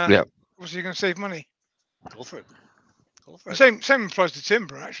 then Yeah. obviously you're going to save money. Go for it. Go for The it. same applies to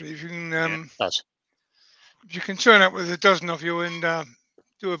timber actually. If you can It does. if you can turn up with a dozen of you and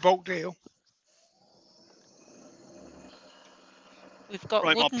do a bulk deal. We've got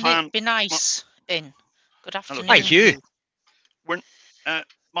Right, my Wouldn't plan- It Be Nice in. Good afternoon. Hi, Hugh.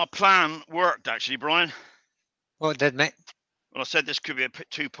 My plan worked actually, Brian. Well, it did, mate. Well, I said this could be a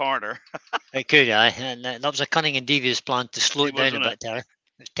two-parter. It could, aye. And that was a cunning and devious plan to slow It it down was, a wasn't bit, Terry.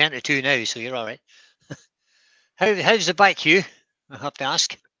 It's 10 to 2 now, so you're all right. How's the back, Hugh? I have to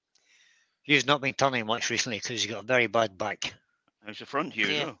ask. Hugh's not been turning much recently because he's got a very bad back. How's the front here?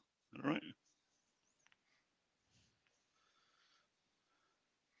 Yeah. Oh, all right.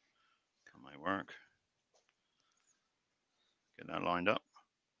 That might work. Get that lined up.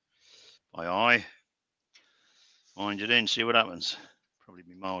 Eye. Wind it in, see what happens. Probably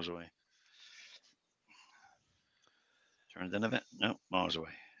be miles away. Turn it in a bit. No, miles away.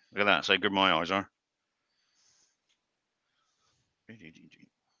 Look at that. See how good my eyes are.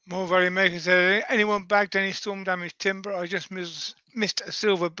 More Valley Maker said, anyone bagged any storm damaged timber? I just missed a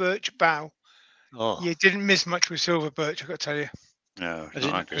silver birch bough. Oh, You didn't miss much with silver birch, I've got to tell you. No, it's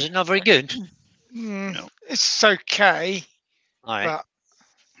is not that it good. not very good? No. It's okay, All right. but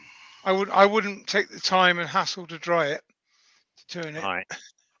I wouldn't take the time and hassle to dry it, to turn it. All right.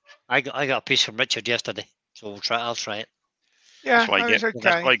 I got a piece from Richard yesterday, so I'll try it. Yeah, That's why, no, it's that's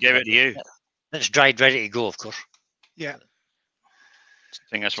okay. why I gave it to you. It's dried, ready to go, of course. Yeah. I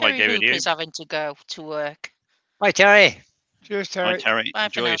think that's why I Terry gave it to you. Hooper's having to go to work. Bye, Terry. Cheers, Right, Terry. Terry. Bye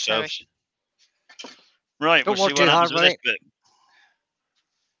for Enjoy now, Terry. yourselves. Right, Don't we'll see work what too happens hard, with this bit.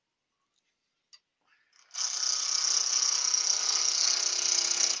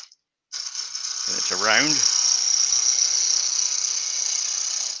 Get it to round.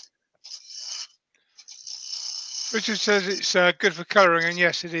 Richard says it's good for colouring, and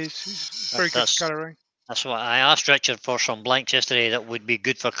yes, it is. It's very good That's- for colouring. That's why I asked Richard for some blanks yesterday that would be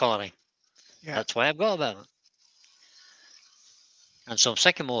good for colouring. Yeah. That's why I've got about it. and some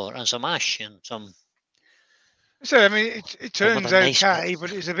sycamore, and some ash, and some. So I mean, it turns nice okay,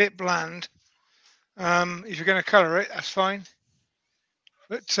 but it's a bit bland. If you're going to colour it, that's fine.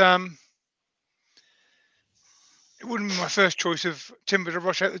 But it wouldn't be my first choice of timber to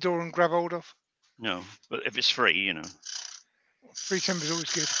rush out the door and grab hold of. No, but if it's free, you know. Free timber's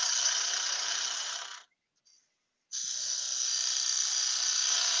always good.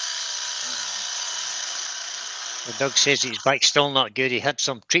 Well, Doug says his back's still not good. He had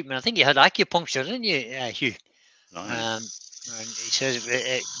some treatment. I think you had acupuncture, didn't you, Hugh? And he says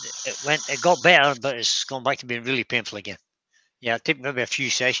it got better, but it's gone back to being really painful again. Yeah, it took maybe a few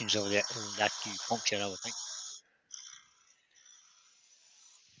sessions of that acupuncture, I would think.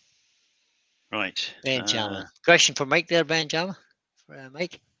 Right. Benjamin. Question for Mike there, Benjamin.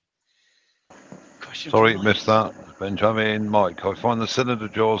 Mike. Sorry, missed that. Benjamin, Mike. I find the cylinder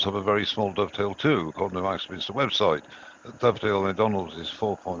jaws have a very small dovetail too, according to Maxminster website. The dovetail in Donald's is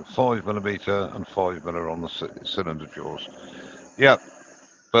 4.5 millimeter and 5 millimeter on the cylinder jaws. Yeah,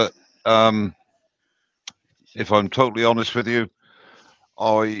 but if I'm totally honest with you,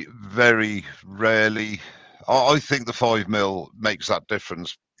 I very rarely. I think the 5 mil makes that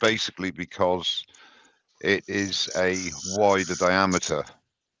difference basically because it is a wider diameter.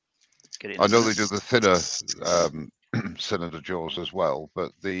 I know they do the thinner cylinder jaws as well,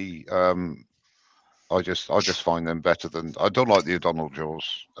 but the I just find them better than. I don't like the O'Donnell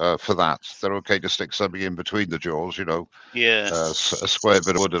jaws for that. They're okay to stick something in between the jaws, you know, a square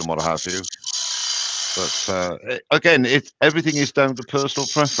bit of wood and what have you. But again, everything is down to personal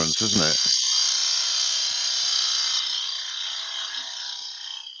preference, isn't it?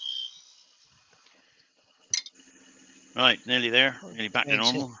 Right, nearly there. Nearly back to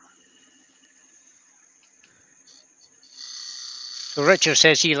normal. So Richard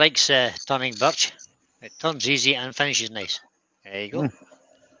says he likes turning birch. It turns easy and finishes nice. There you go.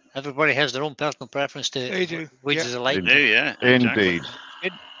 Everybody has their own personal preference to woods they like. They do, yeah. Indeed.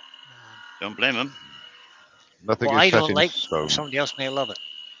 Good. Don't blame them. Nothing what is I set don't in like, stone. somebody else may love it.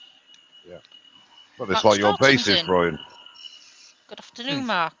 Yeah. Well, it's like your bases, Brian. Good afternoon,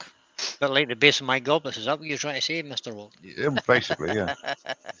 Mark. But like the base of my goblet, is that what you're trying to say, Mr. Walt? Yeah, basically, yeah.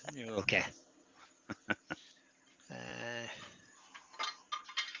 Okay.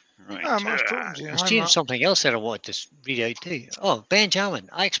 Right. I've seen something else that I wanted to read out too. Oh, Benjamin,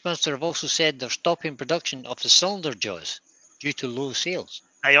 Axminster have also said they're stopping production of the cylinder jaws due to low sales.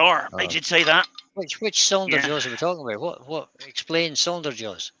 They are. They did say that. Which cylinder jaws are we talking about? What explains cylinder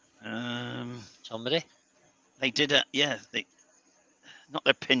jaws? Somebody? They did it. Yeah. Not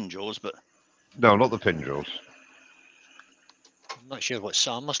their pin jaws, but. No, not the pin jaws. I'm not sure what.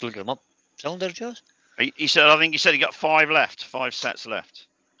 I must look them up. Cylinder jaws? He said. I think he said he got 5 left. 5 sets left.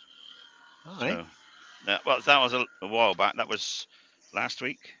 All right. So, that was a while back. That was last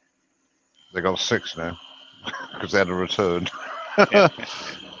week. They got 6 now because they had a return.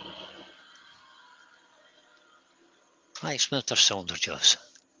 Axminster cylinder jaws.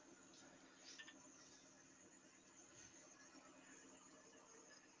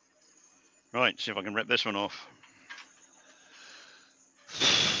 Right. See if I can rip this one off.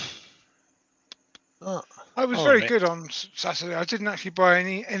 I was very good on Saturday. I didn't actually buy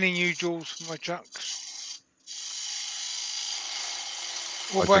any new jewels for my trucks.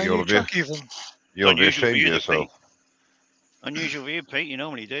 Or buy a new truck even. You'll be ashamed of yourself. Unusual view, Pete. You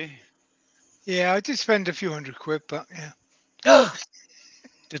normally do. Yeah, I did spend a few £100, but yeah.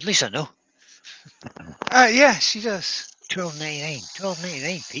 Did Lisa know? Yeah, she does.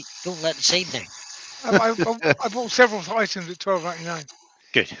 £12.99, Pete. Don't let the side down. I bought several items at £12.99.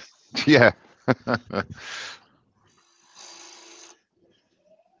 Good. Yeah.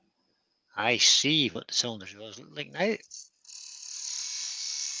 I see what the cylinder jaws look like now.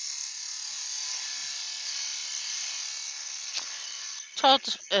 Todd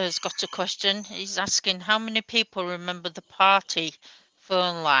has got a question. He's asking how many people remember the party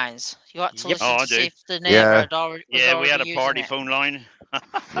phone lines. You had to listen to see if the neighbour had already we had a party phone line.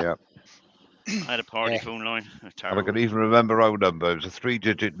 Yeah. I had a party phone line. And I can even remember our number. It was a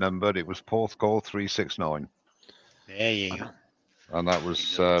 3-digit number. It was Porthcawl 369. There you go. And that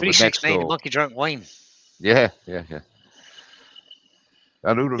was 369, the Monkey Drunk Wine. Yeah. And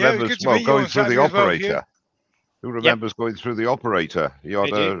who remembers going through the operator? Who remembers going through the operator? You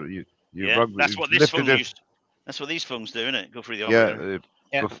had that's what this phone used. That's what these phones do, isn't it? Go through the operator.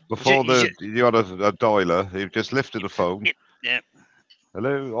 Before you had a dialer, you just lifted the phone. Yeah.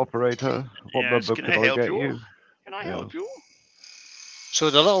 Hello, operator. What number can I get you? Can I help you?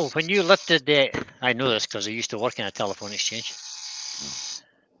 So when you lifted I know this because I used to work in a telephone exchange.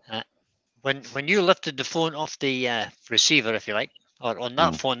 When you lifted the phone off the receiver, if you like, or on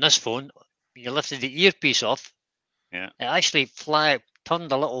that phone, this phone, when you lifted the earpiece off, Yeah. it actually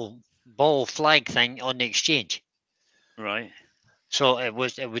turned a little ball flag thing on the exchange. Right. So it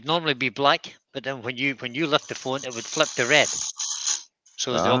would normally be black, but then when you lift the phone, it would flip to red.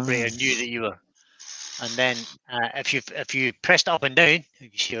 So the operator knew that you were. And then if you pressed up and down, you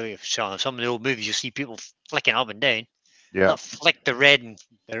see some of the old movies, you see people flicking up and down. Yeah. That flicked the red and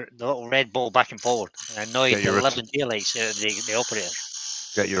the little red ball back and forward, and annoyed the living daylights out of the operator.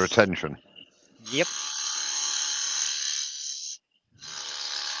 Get your attention. Yep.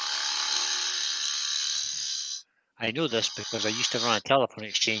 I know this because I used to run a telephone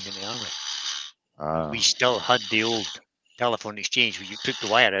exchange in the army. We still had the old telephone exchange where you took the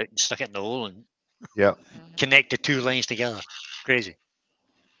wire out and stuck it in the hole and connect the two lines together. Crazy.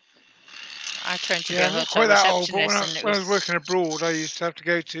 I trained to be Yeah, a not hotel quite that old, but receptionist, and when I was working abroad, I used to have to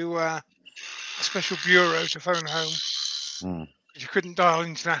go to a special bureau to phone home. You couldn't dial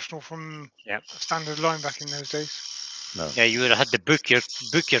international from a standard line back in those days. No. Yeah, you would have had to book your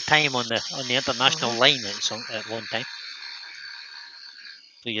time on the international line at one time.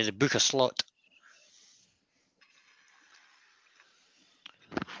 So you had to book a slot.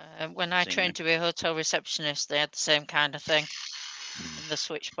 When I trained to be a hotel receptionist, they had the same kind of thing in the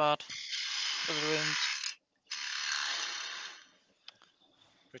switchboard for the rooms.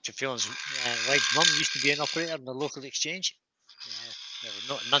 Richard Field's wife's mum used to be an operator in the local exchange.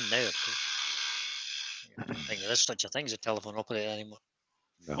 None now, of course. I don't think there is such a thing as a telephone operator anymore.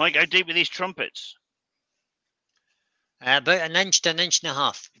 No. Mike, how deep are these trumpets? About an inch to an inch and a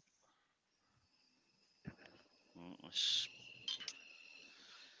half.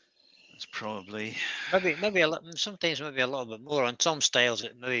 That's probably sometimes maybe a little bit more. On some styles,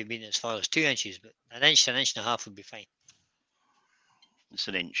 it maybe been as far as 2 inches, but an inch to an inch and a half would be fine. It's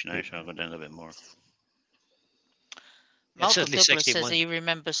an inch now, so I'll go down a little bit more. Malcolm Douglas says he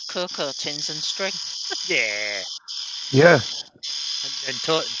remembers cocoa tins and string. Yeah. Yeah. And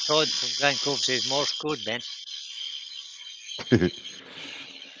Todd from Grand Cove says Morse code, Ben.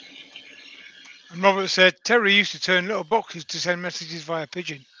 And Robert said Terry used to turn little boxes to send messages via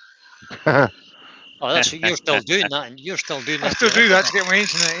pigeon. Oh, that's you're still doing that, and you're still doing that. I still do that to get my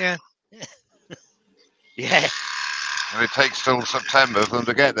internet. Yeah. Yeah. And it takes till September for them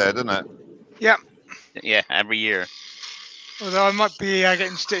to get there, doesn't it? Yeah. Yeah, every year. Although I might be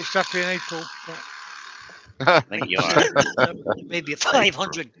getting stitched up in April. But... I think you are. Maybe a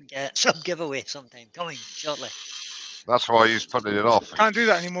 500 sub giveaway sometime coming shortly. That's why he's putting it off. Can't do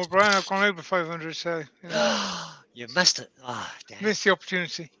that anymore, Brian. I've gone over 500, so you missed it. Oh, damn. Missed the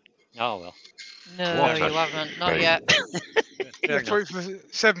opportunity. Oh well. No, you haven't. Not yet. Yeah, for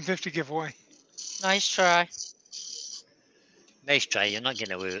 750 giveaway. Nice try. Nice try. You're not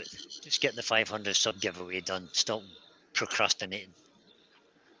getting away with it. Just get the 500 sub giveaway done. Stop procrastinating.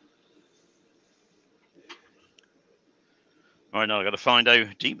 All right, now I've got to find out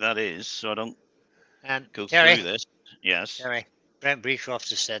how deep that is so I don't go Terry, through this. Yes. Terry, Brent Breecroft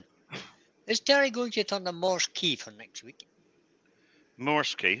has said, is Terry going to turn the Morse key for next week?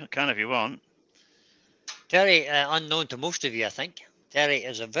 Morse key? I can if you want. Terry, unknown to most of you, I think, Terry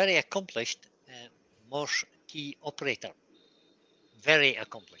is a very accomplished Morse key operator. Very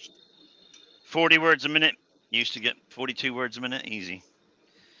accomplished. 40 words a minute. Used to get 42 words a minute. Easy.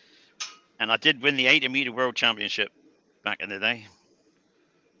 And I did win the 80-meter world championship back in the day.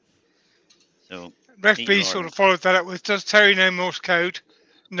 So Ref B sort of followed that up with, does Terry know Morse code?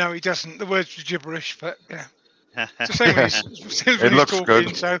 No, he doesn't. The words were gibberish, but yeah. It's the same when he's talking,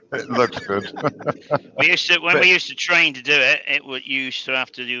 good. So. It looks good. we used to train to do it, you used to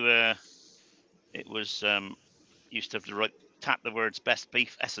have to do used to have to tap the words best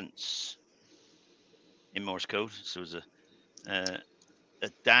beef essence in Morse code. So it was a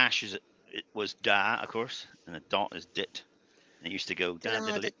dash it was da, of course, and a dot is dit. And it used to go da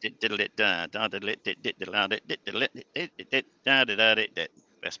diddle it dit diddle it da da diddle it dit dit diddle it dit diddle it dit dit dit da da da dit dit.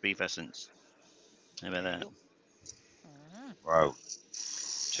 Best beef essence. How about that? Wow.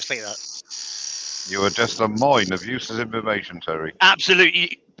 Just like that. You are just a mine of useless information, Terry.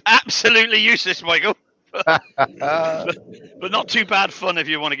 Absolutely useless, Michael. but not too bad fun if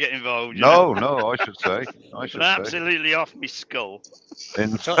you want to get involved. No, I should say. Absolutely off me skull.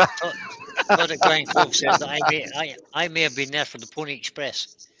 Todd at Grand Cove says that I may have been there for the Pony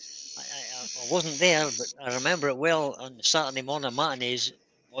Express. I wasn't there, but I remember it well on the Saturday morning matinees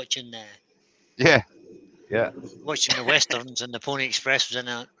watching watching the westerns, and the Pony Express was in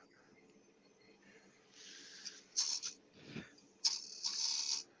that.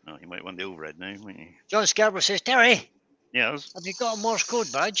 Oh, you might want the overhead now, wouldn't you? John Scarborough says, Terry. Yes. Have you got a Morse code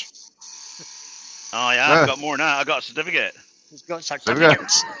badge? Oh yeah, I've got more now. I got a certificate. He's got There we go.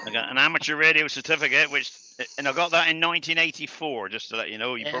 certificates. I got an amateur radio certificate, and I got that in 1984. Just to let you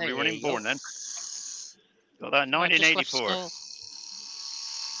know, you Yeah, probably weren't there even you go. born then. Got that in I just left 1984. school.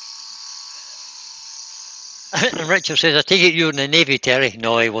 And Richard says, I take it you were in the Navy, Terry.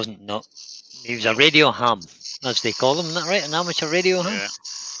 No, he wasn't. No, he was a radio ham, as they call them. Isn't that right? An amateur radio ham. Yeah.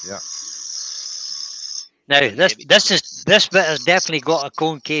 Yeah. Now The this Navy. this bit has definitely got a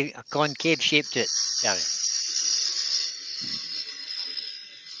concave shape to it, Terry.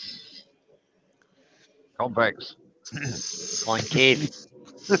 Convex. Concave.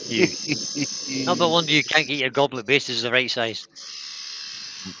 You. No wonder you can't get your goblet bases the right size.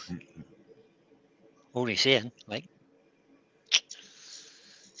 Only saying, like.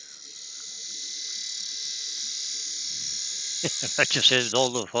 Richard says with all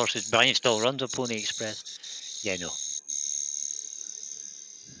those horses, Brian still runs a Pony Express. Yeah, no.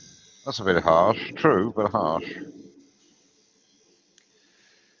 That's a bit harsh. True, but harsh.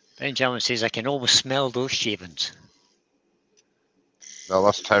 Benjamin says I can almost smell those shavings. No,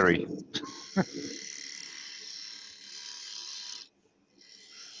 that's Terry.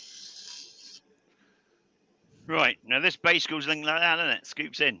 Right, now this base goes like that, doesn't it?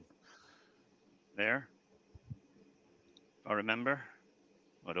 Scoops in. There. I remember.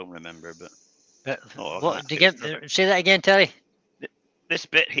 I don't remember, but What? Do you get? Say that again, Terry. this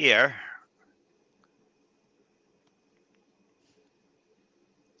bit here.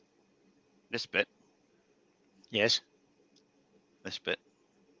 This bit. Yes. This bit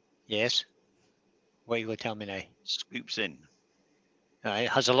Yes. What are you going to tell me now? scoops in. It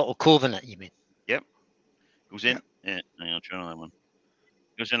has a little cove in it, you mean? Goes in. Yeah, hang on, try another one.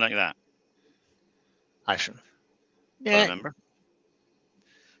 Goes in like that. I should. I Yeah. remember.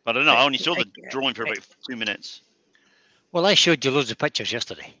 But I don't know. I only saw the drawing for about 2 minutes. Well, I showed you loads of pictures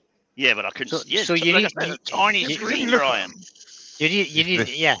yesterday. Yeah, but I couldn't. So- Yeah, so it's you like need- a tiny you- screen, look- Brian. You need,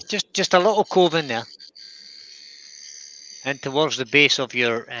 yeah, just a little cove in there, and towards the base of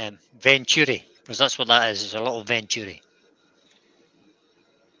your Venturi, because that's what that is. It's a little Venturi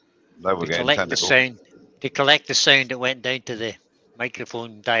Now we're to getting collect the technical. sound. To collect the sound that went down to the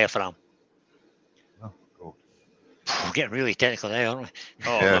microphone diaphragm. Oh, cool. We're getting really technical now, aren't we?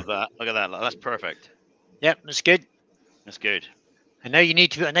 Oh, I Yeah. love that. Look at that. That's perfect. Yep, that's good. That's good. And now you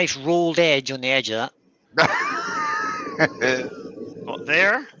need to put a nice rolled edge on the edge of that. What,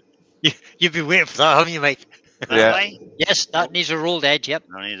 there? You've been waiting for that, haven't you, Mike? That Yeah. way? Yes, that needs a rolled edge. Yep,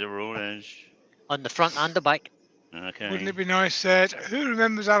 I need a roll edge. on the front and the back. Okay. Wouldn't it be nice? Who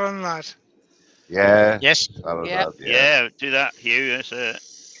remembers Alan Ladd? Yeah. Yes. That was Yeah. that, Yeah, do that, Hugh. That's it.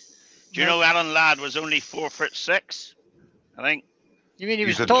 Do you No. know Alan Ladd was only 4'6", I think? You mean he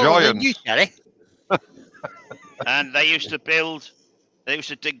was He's a taller than giant. you, Terry? And they used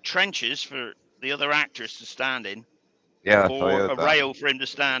to dig trenches for the other actors to stand in, Yeah, I or heard a that. rail for him to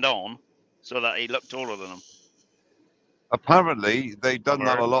stand on, so that he looked taller than them. Apparently, they've done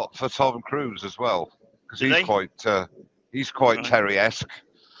that a Word. lot for Tom Cruise as well, because Did they? he's quite Right. Terry-esque.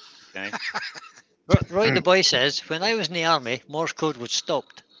 Okay. Roy the boy says, when I was in the army, Morse code was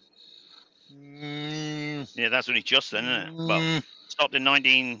stopped. Mm, Yeah, that's only just then, isn't it? Well, mm, stopped in I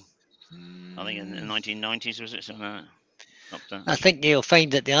think in the 1990s, was it? Something like that. Stopped then. I think you'll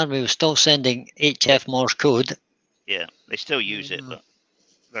find that the army was still sending HF Morse code. Yeah, they still use it, but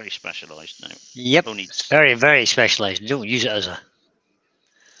very specialised now. Yep. Only It's very, very specialised. They don't use it as a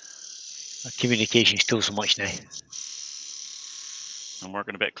communications tool so much now. I'm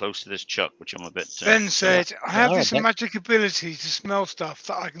working a bit close to this chuck, which I'm a bit. Ben said, I have all this right, magic ability to smell stuff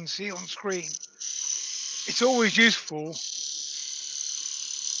that I can see on screen. It's always useful.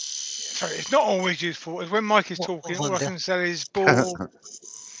 Sorry, it's not always useful. It's when Mike is What- talking, what all I the- can say is ball.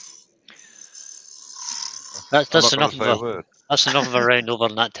 That's I'm not enough gonna say a of a word. that's enough of a round over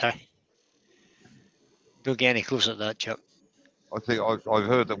on that, Terry. Don't get any closer to that, Chuck. I think I've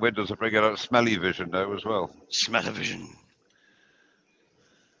heard that Windows are bringing out smelly vision now as well. Smell-o-vision.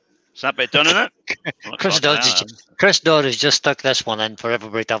 Is that bit done in it? Well, Chris it's not Dodge, that. Chris Dodd has just stuck this one in for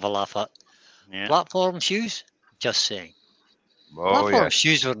everybody to have a laugh at. Yeah. Platform shoes? Just saying. Oh Platform yeah.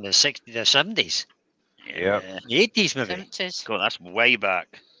 shoes were in the 60s, the 70s, Yeah. the 80s maybe. 70s. God, that's way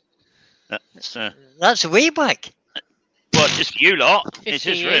back. That's That's way back. well, it's just you lot. It's 50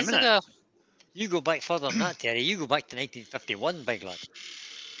 just for him, years isn't it? ago. You go back further than that, Terry. You go back to 1951, big lad.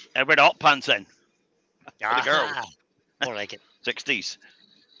 We're the hot pants then. the girl. Ah, more like it. 60s.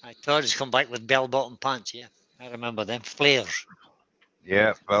 Todd has come back with bell-bottom pants, yeah. I remember them. Flares.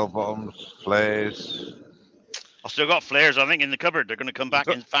 Yeah, bell bottoms, flares, I still got flares, I think, in the cupboard. They're going to come back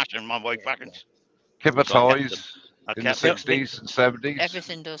in fashion. My wife backers. kipper So I kept toys I in the kept them. 60s and 70s.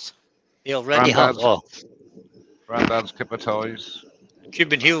 Everything does. They already have. Grandad's- Oh, Grandad's kipper toys.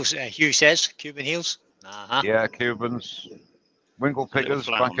 Cuban heels, Hugh says. Cuban heels. Yeah, Cubans. Winkle A little pickers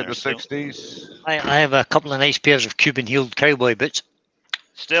flat back on in there the still. 60s. I have a couple of nice pairs of Cuban heeled cowboy boots.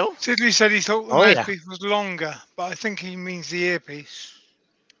 Still? Sidley said he thought the Oh, yeah. mouthpiece was longer, but I think he means the earpiece,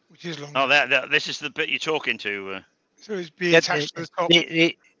 which is longer. Oh, this is the bit you're talking to. So it's be Yeah, attached to the top.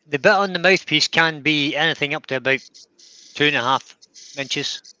 the bit on the mouthpiece can be anything up to about 2.5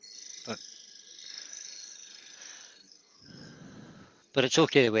 inches. But it's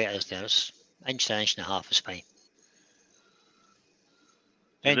okay the way it is there. It's inch to inch and a half is fine.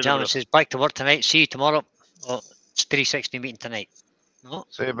 Ben Talman says, back to work tonight. See you tomorrow. Oh, it's 360 meeting tonight. No.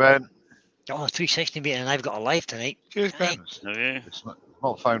 See you, Ben. Oh, 360 meeting and I've got a live tonight. Cheers, Ben. Okay. It's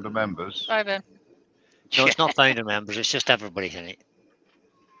not founder members. Bye, Ben. No, it's not founder members. It's just everybody tonight.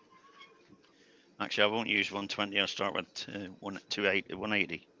 Actually, I won't use 120. I'll start with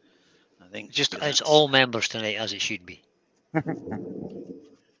 180. I think. It's all members tonight, as it should be.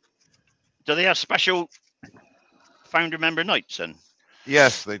 Do they have special founder member nights then?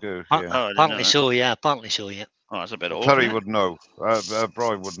 Yes, they do. Yeah. Oh, Apparently so, yeah. Apparently so, yeah. Oh, that's a bit off. Terry isn't it? would know.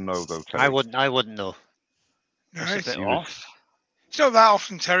 Brian wouldn't know though. Terry. I wouldn't know. No, That's a it's, bit You would- off. it's not that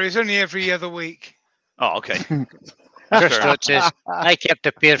often, Terry. It's only every other week. Oh, okay. Chris fair enough. Stott says, I kept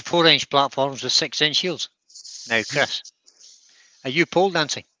a pair of 4-inch platforms with 6-inch heels. Now, Chris, are you pole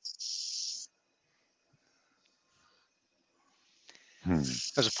dancing?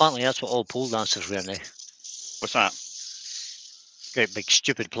 Because apparently that's what all pole dancers wear now. What's that? Great big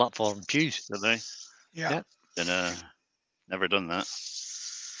stupid platform shoes. Did they? Yeah. Then never done that.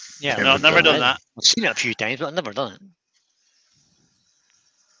 Yeah, Never No, I've never done done that. I've seen it a few times, but I've never done it.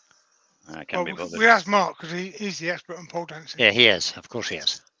 I can't be Well, bothered. we asked Mark because he's the expert on pole dancing. Yeah, he is. Of course he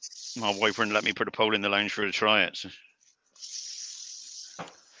is. My boyfriend let me put a pole in the lounge for her to try it. So.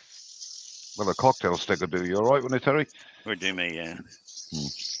 Well, a cocktail stick will do you all right, wouldn't it, Terry? Would do me, yeah.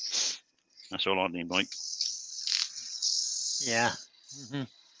 That's all I need, Mike. Yeah.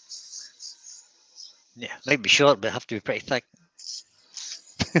 Yeah, might be short, but have to be pretty thick.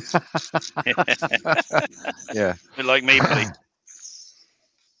 Yeah. Bit like me, buddy.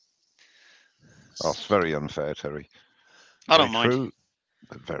 That's very unfair, Terry. I don't Very mind. true,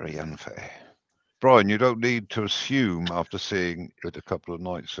 but very unfair. Brian, you don't need to assume after seeing it a couple of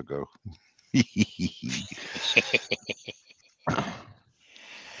nights ago.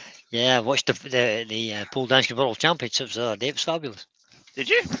 Yeah, I watched the pole dancing world championships the other day. It was fabulous. Did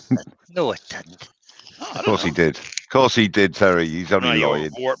you? No, it didn't. Oh, I Of don't course know. he did. Of course he did, Terry. He's No, only your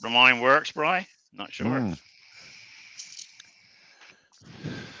lying. warp the mind works, Bri. Not sure.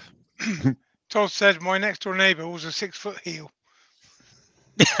 Todd said my next door neighbour was a 6-foot heel.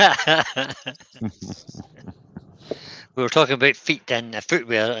 We were talking about feet and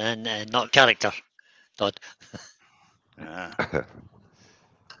footwear and not character, Todd.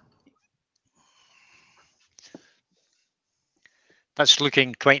 That's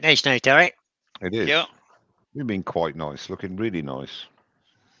looking quite nice now, Terry. It is. Yeah. You've been quite nice. Looking really nice.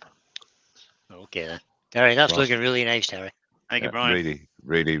 Okay then. Terry, that's Right. looking really nice, Terry. Thank you, Yeah, Brian. really,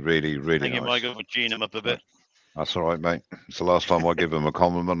 really, really, really Thank you, nice. Michael, for geeing him up a bit. That's all right, mate. It's the last time I give him a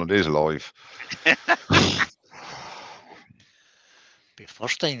compliment. It is live. Be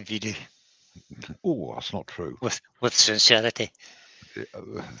first time if you do. Oh, that's not true. With sincerity.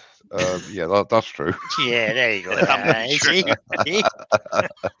 Yeah, that's true. Yeah, there you go. That's See? See?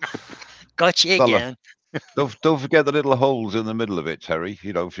 Got you Fella. again. Don't forget the little holes in the middle of it, Terry.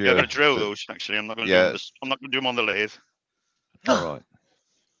 You know, if Yeah, you're I'm going to drill those, actually. I'm not going to Yeah. do this. I'm not going to do them on the lathe. all right.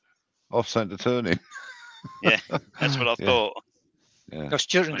 Off centre turning. That's what I Yeah. thought. Yeah, Now,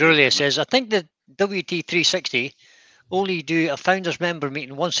 Stuart Right. Grulia says, I think the WT360 only do a founders member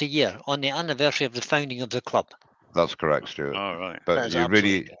meeting once a year on the anniversary of the founding of the club. that's correct, Stuart. All right. That But is you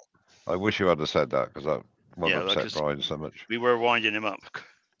absolutely really, I wish you hadn't said that because that won't Yeah, upset because- Brian so much. We were winding him up.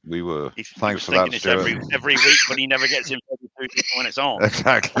 We were. He Thanks was for that, thinking it's Stuart. every week, but he never gets himself when it's on.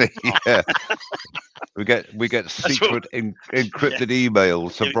 Exactly. Yeah. We get secret encrypted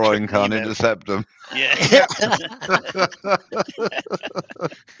emails so Encrypted Brian can't emails. intercept them. Yeah.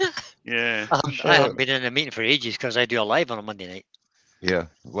 Yeah. I haven't been in a meeting for ages because I do a live on a Monday night. Yeah.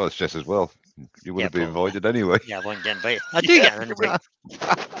 Well, it's just as well. You would Yeah, have been probably. invited anyway. Yeah, I won't get invited. I do get an invite.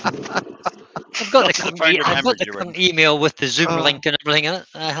 I've got Not the to the current, founder I've got members the you're current email with the Zoom Oh. link and everything in it.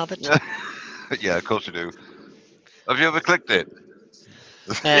 I have it. Yeah, of course you do. Have you ever clicked it?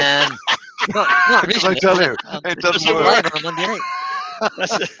 Not Because I recently. tell you, I'm it doesn't doesn't live work. on a Monday night.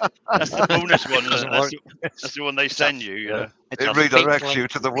 That's the bonus one. Doesn't That's work. that's the one they send you. Yeah. It's It a fake redirects link. you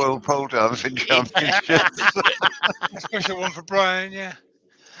to the World Pole Dancing Championships. A special one for Brian, yeah.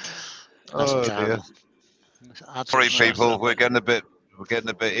 That's Oh terrible. dear. Sorry, Absolutely. people, we're getting a bit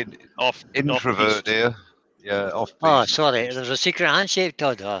Off introvert piste. here. Yeah, off Oh, piece. sorry. There's a secret handshake,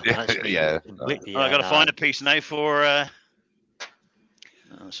 Todd. Oh, Yeah, that's me. yeah. Completely. I got to no. find a piece now for.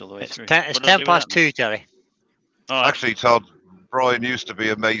 That's all the way It's through. 10 past 2, Terry. All right. Actually, Todd, Brian used to be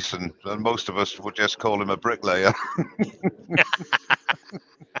a mason, and most of us would just call him a bricklayer.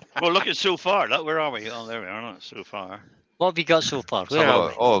 Well, look at so far. Look, where are we? Oh, there we are. Not so far. What have you got so far? So, Where are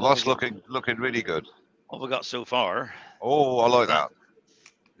we? oh, What that's have we got? looking really good. What we got so far? Oh, I like that.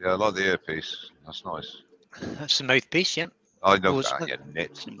 Yeah, I like the earpiece. That's nice. That's the mouthpiece, yeah. I know Oh, that. Yeah,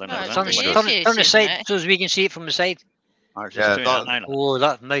 nit. Something No, like it's that. the Maybe. earpiece, turn the isn't side it? so as we can see it from the side. I was Yeah, just doing that now. Oh,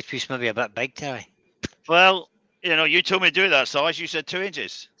 that mouthpiece may be a bit big, Terry. Well, you told me to do that size. You said 2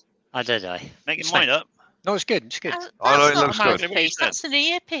 inches. I did, I. Making It's mine fine. up. No, it's good. It's good. That's Oh, no, it not looks a good. What you mouthpiece. said. That's an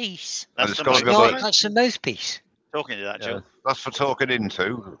earpiece. That's it's the gotta mic. be No, like- that's the mouthpiece. Talking to that, Yeah, Joe. that's for talking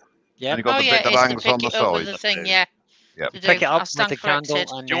into. Yeah. And you got Oh the yeah, bit that it's to hangs on pick the it up with side. the thing. Yeah. Yeah. To do. Pick it I up with stand the candle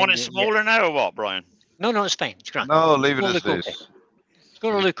corrected. and Do you want then it smaller now or what, Brian? No, it's fine. It's grand. No, leave it It'll as look it okay. is. It's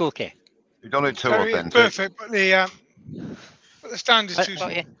going to look okay. You don't need too Terry, it's authentic. perfect, but the stand is too Got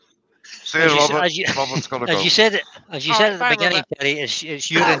small. you. See you, Robert. Robert's got to go. As you said it, at Alright, the bye, beginning, Robert. Terry,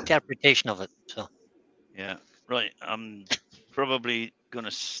 it's your interpretation of it. So Yeah. Right. I'm probably going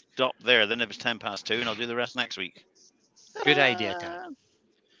to stop there. Then if it's 10 past 2, and I'll do the rest next week. good idea, Terry.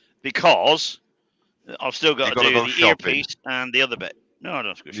 Because I've still got You to gotta do go the shopping. earpiece and the other bit. No, I don't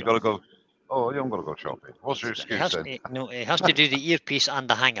have to go You got to shopping. go. Oh, you haven't got to go shopping. What's your It excuse has, then? it has to do the earpiece and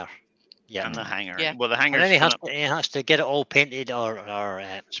the hanger. Yeah. And the hanger. Yeah. Well, the And hanger's then gonna he has to get it all painted or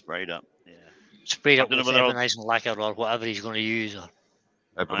sprayed up. Yeah. sprayed I up don't know with whether I'll- ebonising lacquer or whatever he's going to use.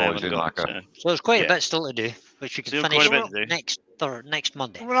 I Ebonizing haven't got. lacquer. So there's quite Yeah. a bit still to do, which we can Still finish quite a bit to do. next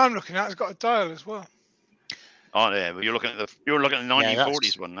Monday. What I'm looking at has got a dial as well. Oh yeah, but you're looking at the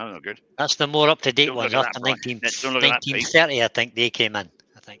 1940s one. No, no good. That's the more up to date Don't ones look at after that, Brian. 19, Don't look at that, Pete. 1930. I think they came in.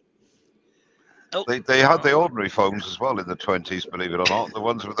 I think. They had the ordinary phones as well in the 20s, believe it or not. The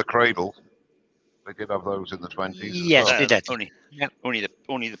ones with the cradle. They did have those in the 20s. Yes, as well. they did. Only,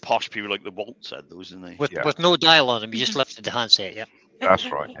 only the posh people like the Waltz had those, didn't they? With no dial on them, you just lifted the handset. Yeah. That's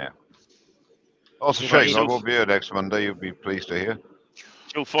right, yeah. Oh, it's a Right, shame. so- I won't be here next Monday. You'll be pleased to hear.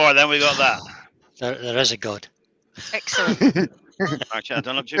 So far, then we got that. There is a God. Excellent. Actually, I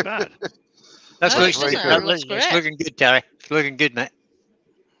don't look too bad. That's No, good. it doesn't. It looks It's great. looking good, Terry. It's looking good, mate.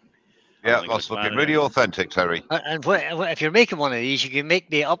 Yeah, think that's it's looking bad, really yeah. authentic, Terry. And if you're making one of these, you can make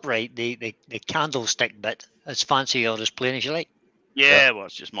the upright, the candlestick bit as fancy or as plain as you like. Yeah, well,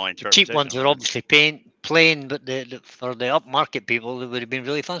 it's just my The interpretation. cheap ones are obviously plain, but for the upmarket people, they would have been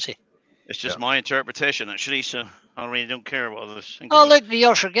really fancy. It's just my interpretation, actually. So I really don't care what others think. Oh, of it. look, the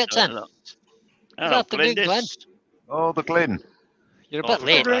Yorkshire gets in. Hello, Good afternoon, Glenn. Glendis. Oh, the Glyn. You're a Oh, I bit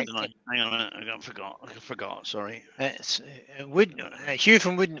late, forgot, right? didn't I? Hang on a minute. I forgot. Sorry. Hugh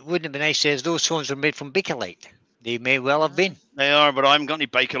from Wouldn't It Be Nice says those phones were made from Bakelite. They may well have been. They are, but I haven't got any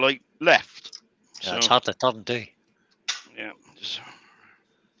Bakelite left. So So it's hard to turn to. yeah, just,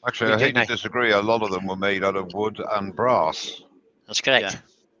 Actually, I Good hate to night. disagree. A lot of them were made out of wood and brass. That's correct. Yeah.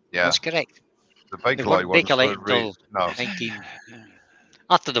 Yeah, That's correct. the They Bakelite weren't ones were Bakelite really... until No, 19.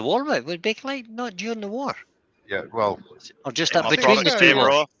 After the war, right? Was Bakelite not during the war? yeah, well, Or just take up my between product the two saver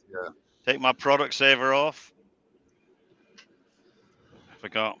wars? off. Yeah. Take my product saver off.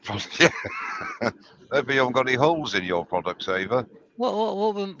 Forgot. yeah. Maybe you haven't got any holes in your product saver.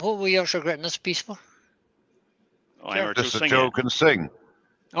 What were Yorkshire getting this piece for? I heard Joe Just so sing Joe it. can sing.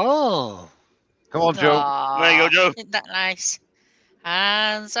 Oh, Come on, Joe. There you go, Joe. Isn't that nice?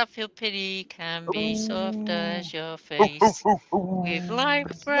 Hands up, your pity can be soft as your face. With light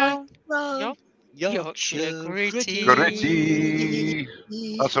brown Yorkshire gritty. Gritty.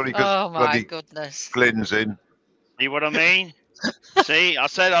 That's only because Oh my bloody goodness. Glyn's in. See what I mean? See, I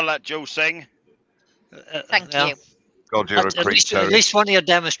said I'll let Joe sing. Thank well, you. God, you're a at creep, least Terry. one of your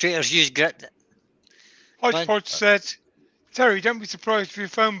demonstrators used grit. Hodgepodge said, Terry, don't be surprised if your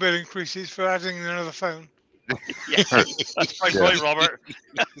phone bill increases for adding another phone. Yeah, that's my Yeah. point, Robert.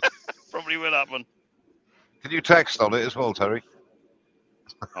 Probably will happen. Can you text on it as well, Terry?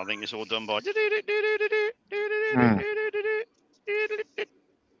 I think it's all done by.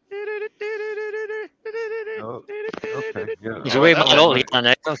 Oh, okay, yeah. He's Oh, away that's with all right.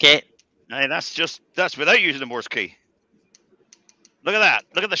 now. Okay. Hey, that's without using the Morse key. Look at that.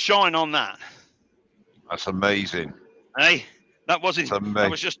 Look at the shine on that. That's amazing. Hey, that wasn't. It's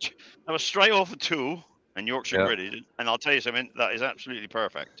amazing. That was straight off a tool and Yorkshire Yeah. gridded. And I'll tell you something. That is absolutely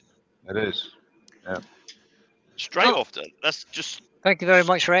perfect. It is. Straight Oh. off. That's just Thank you very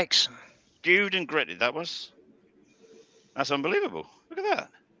much, Rex. stewed and gritted. That's unbelievable. Look at that.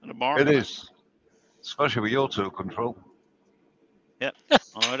 And a mark. It on is. Especially with your tool control. I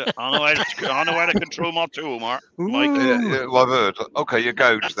know how to control my tool, Mike. Yeah, well, I've heard. Okay, you're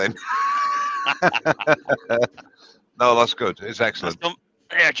gouged then. No, that's good. It's excellent.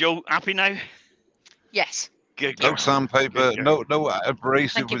 Yeah, Joe, happy now? Yes. Good. No girl. sandpaper, Good girl. no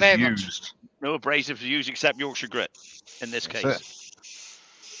abrasive Thank you was very much. used. No abrasives used except Yorkshire grit in this That's case.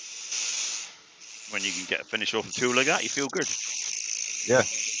 it. When you can get a finish off a tool like that, you feel good. Yeah.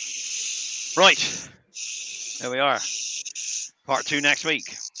 Right. There we are. Part 2 next week.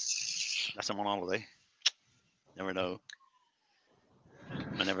 Unless I'm on holiday. Never know.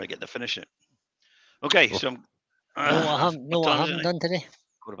 Whenever I get to finish it. Okay, so I'm. I haven't done today.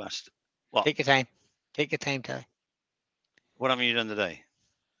 Quarter past. What? Take your time. Take your time, Terry. What haven't you done today?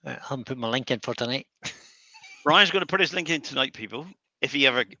 I haven't put my link in for tonight. Brian's going to put his link in tonight, people. If he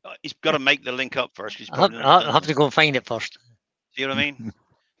ever, he's got to make the link up first. He's I probably have to go and find it first. See what I mean?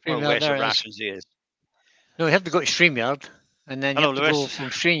 What a StreamYard, waste there of it is. rations he is. No, you have to go to StreamYard, and then you Hello, have to go Lewis. from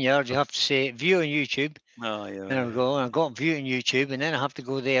StreamYard. You have to say view on YouTube. Oh, yeah. There we go. And I got view on YouTube, and then I have to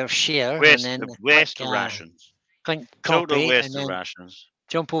go there, share, Waste and then of rations. click Total copy, waste and of then rations.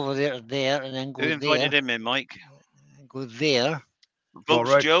 jump over there, and then Who go there. invited him in, Mike? Go there. Votes,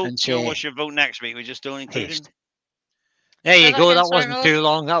 Rex. Joe. And Joe, say what's your vote next week? We just don't include him. paste. There you that go. again, That sorry, wasn't my too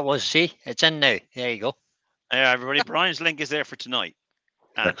long. That was. See, it's in now. There you go. Yeah, everybody. Brian's link is there for tonight.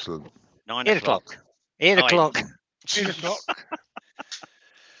 At Excellent. 9 8 o'clock. o'clock. 8 Oh, o'clock. 8 o'clock.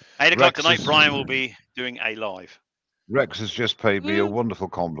 8 o'clock Rex tonight, is- Brian will be doing a live. Rex has just paid me a Woo. wonderful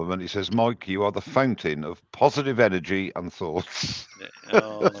compliment. He says, Mike, you are the fountain of positive energy and thoughts.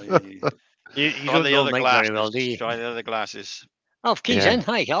 Oh, You try don't the know other Mike glasses. very well, do you? Try the other glasses. Alf, keys Yeah. in.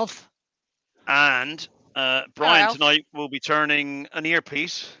 Hi, Alf. And Brian Alf. tonight will be turning an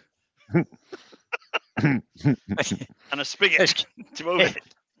earpiece and a spigot to move it.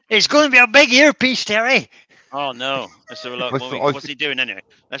 It's going to be a big earpiece, Terry. Oh no! Let's have a look. What's he doing anyway?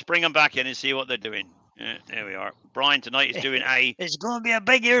 Let's bring him back in and see what they're doing. There we are. Brian tonight is doing a. It's going to be a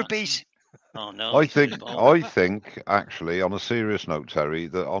big earpiece. Oh no! I think, actually, on a serious note, Terry,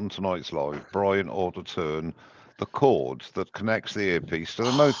 that on tonight's live, Brian ought to turn the cord that connects the earpiece to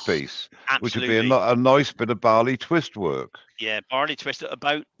the mouthpiece, which would be a nice bit of barley twist work. Yeah, barley twist it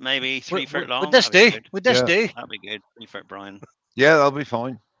about maybe 3 foot long. Would this do? Would this Yeah. do? That'd be good. 3 foot, Brian. Yeah, that'll be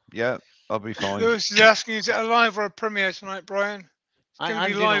fine. Yeah, that'll be fine. Lewis is asking, is it a live or a premiere tonight, Brian? It's going to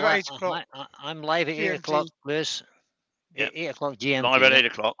be doing live a at li- 8 o'clock. I'm live at 8 GMT. o'clock, Lewis. Yep. 8 o'clock GMT. Live at yeah. 8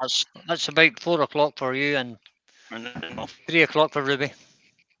 o'clock. That's about 4 o'clock for you and And then off. 3 o'clock for Ruby.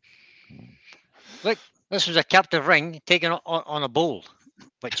 Look, this was a captive ring taken on a bowl,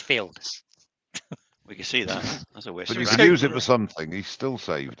 which failed. We can see that. That's a waste But of you Just can rations. use it for something. He still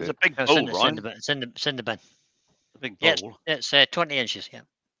saved It's a it. big It's in bowl, the Brian. bin. It's in the bin. A big Yeah, bowl. it's 20 inches. Yeah.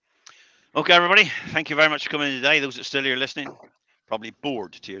 Okay, everybody. Thank you very much for coming in today. Those that are still here listening, probably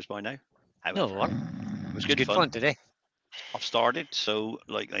bored to tears by now. No, However, it was good good fun. fun today. I've started, so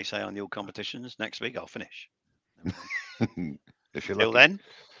like they say on the old competitions, next week I'll finish. If you're Till lucky. then,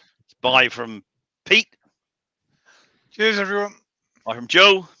 it's bye from Pete, Cheers, everyone. bye from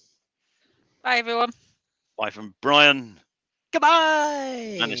Joe, Bye, everyone. bye from Brian,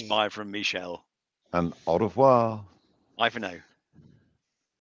 Goodbye. and it's bye from Michelle. And au revoir. Bye for now.